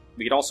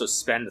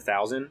spend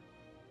 1,000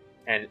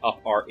 and up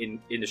our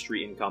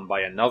industry income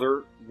by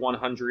another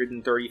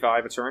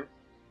 135 a turn.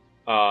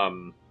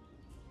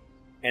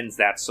 And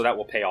that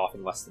will pay off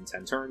in less than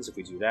 10 turns if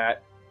we do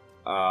that.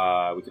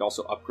 We could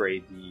also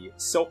upgrade the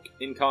silk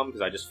income,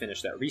 because I just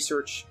finished that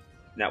research.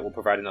 And that will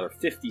provide another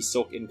 50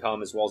 silk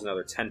income, as well as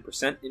another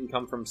 10%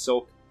 income from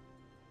silk.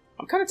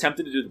 I'm kind of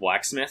tempted to do the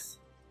blacksmith.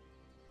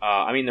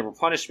 I mean, the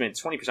replenishment,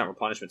 20%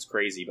 replenishment is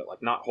crazy, but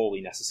like not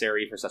wholly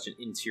necessary for such an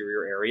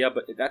interior area.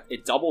 But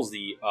it doubles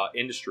the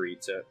industry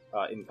to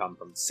income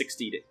from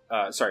 80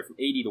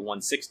 to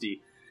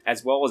 160,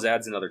 as well as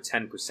adds another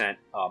 10%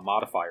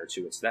 modifier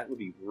to it. So that would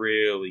be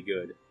really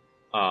good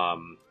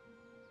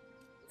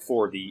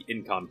for the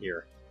income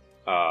here.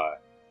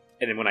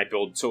 And then when I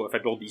build, if I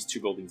build these 2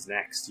 buildings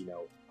next,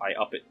 I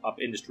up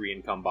industry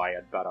income by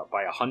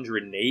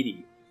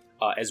 180,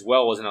 as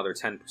well as another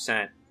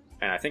 10%.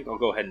 And I think I'll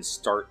go ahead and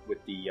start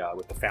with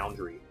the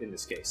foundry in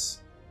this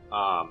case.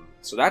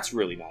 So that's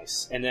really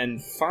nice. And then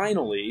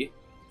finally,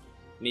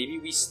 maybe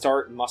we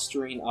start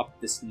mustering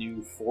up this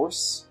new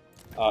force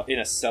in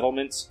a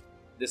settlement.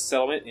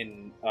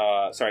 In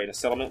a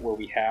settlement where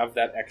we have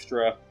that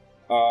extra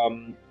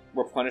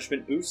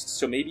replenishment boost.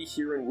 So maybe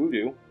here in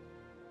Wudu,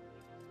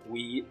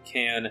 we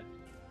can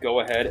go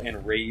ahead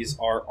and raise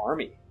our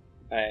army.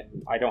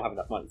 And I don't have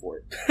enough money for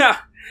it.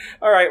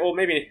 Alright, well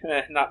maybe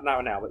not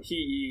now, but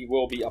he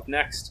will be up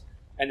next.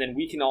 And then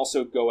we can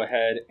also go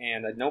ahead,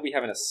 and I know we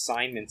have an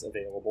assignment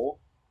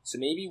available. So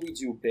maybe we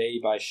do Bei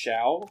by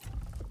Xiao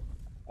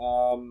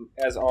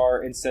as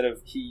our, instead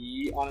of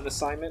He on an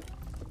assignment.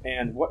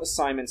 And what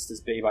assignments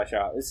does Bei by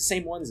Xiao? It's the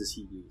same ones as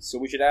He, so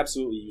we should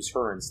absolutely use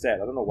her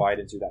instead. I don't know why I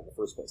didn't do that in the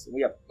first place. And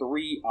we have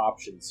 3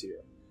 options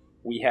here.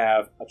 We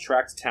have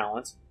Attract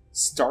Talent,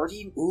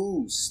 starting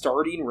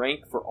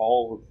rank for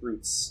all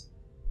recruits.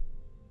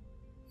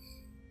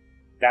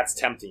 That's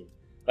tempting.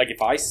 Like,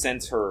 if I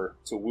sent her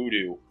to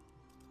Wudu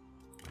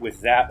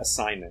with that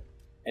assignment,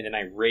 and then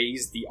I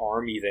raised the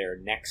army there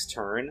next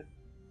turn,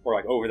 or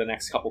like over the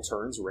next couple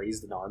turns,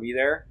 raised an army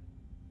there,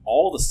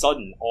 all of a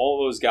sudden,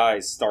 all those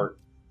guys start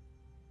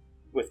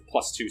with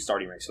 +2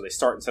 starting rank. So they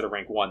start, instead of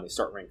rank 1, they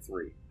start rank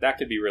 3. That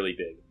could be really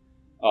big.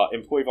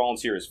 Employee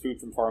volunteers, food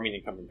from farming,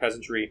 income from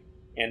peasantry,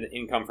 and the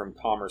income from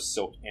commerce,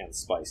 silk, and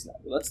spice. Now,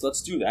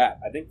 let's do that.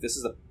 I think this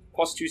is a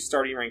 +2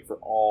 starting rank for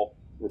all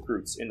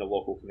recruits in the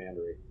local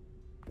commandery.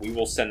 We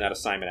will send that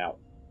assignment out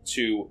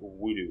to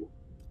Wudu.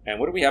 And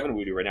what do we have in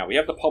Wudu right now? We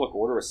have the public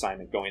order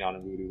assignment going on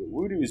in Wudu. But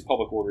Wudu's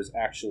public order is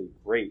actually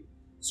great.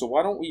 So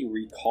why don't we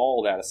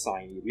recall that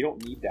assignee? We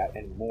don't need that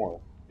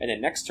anymore. And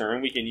then next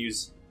turn we can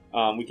use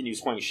Huang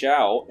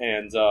Xiao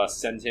and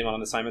send him on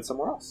an assignment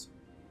somewhere else.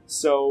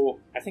 So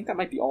I think that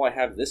might be all I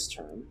have this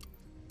turn.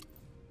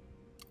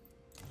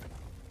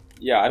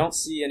 Yeah, I don't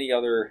see any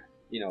other,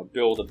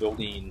 build a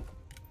building,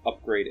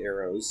 upgrade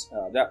arrows.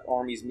 That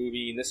army's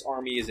moving. This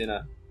army is in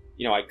a,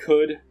 I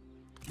could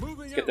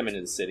get them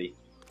into the city.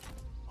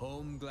 I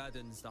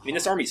mean,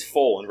 this army's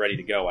full and ready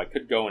to go. I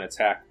could go and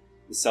attack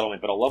the settlement,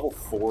 but a level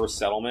 4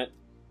 settlement.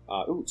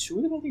 Ooh, 2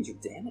 of the buildings are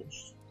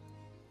damaged.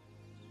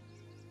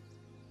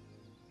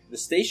 The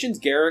station's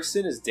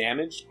garrison is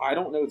damaged. I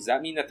don't know. Does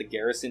that mean that the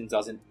garrison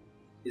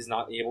is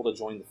not able to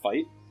join the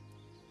fight?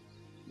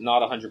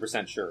 Not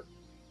 100% sure.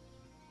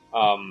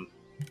 I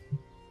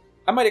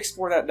might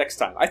explore that next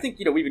time. I think,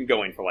 we've been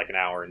going for like an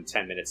hour and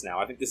 10 minutes now.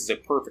 I think this is a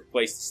perfect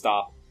place to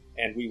stop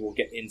and we will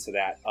get into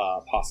that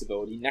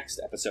possibility next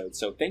episode.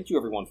 So thank you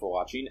everyone for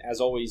watching. As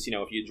always,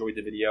 if you enjoyed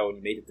the video and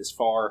you made it this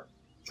far,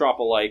 drop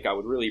a like. I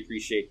would really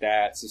appreciate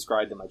that.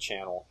 Subscribe to my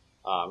channel.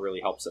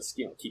 Really helps us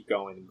keep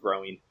going and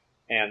growing.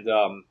 And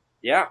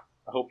yeah,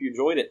 I hope you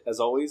enjoyed it. As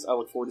always, I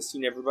look forward to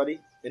seeing everybody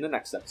in the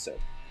next episode.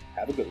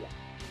 Have a good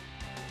one.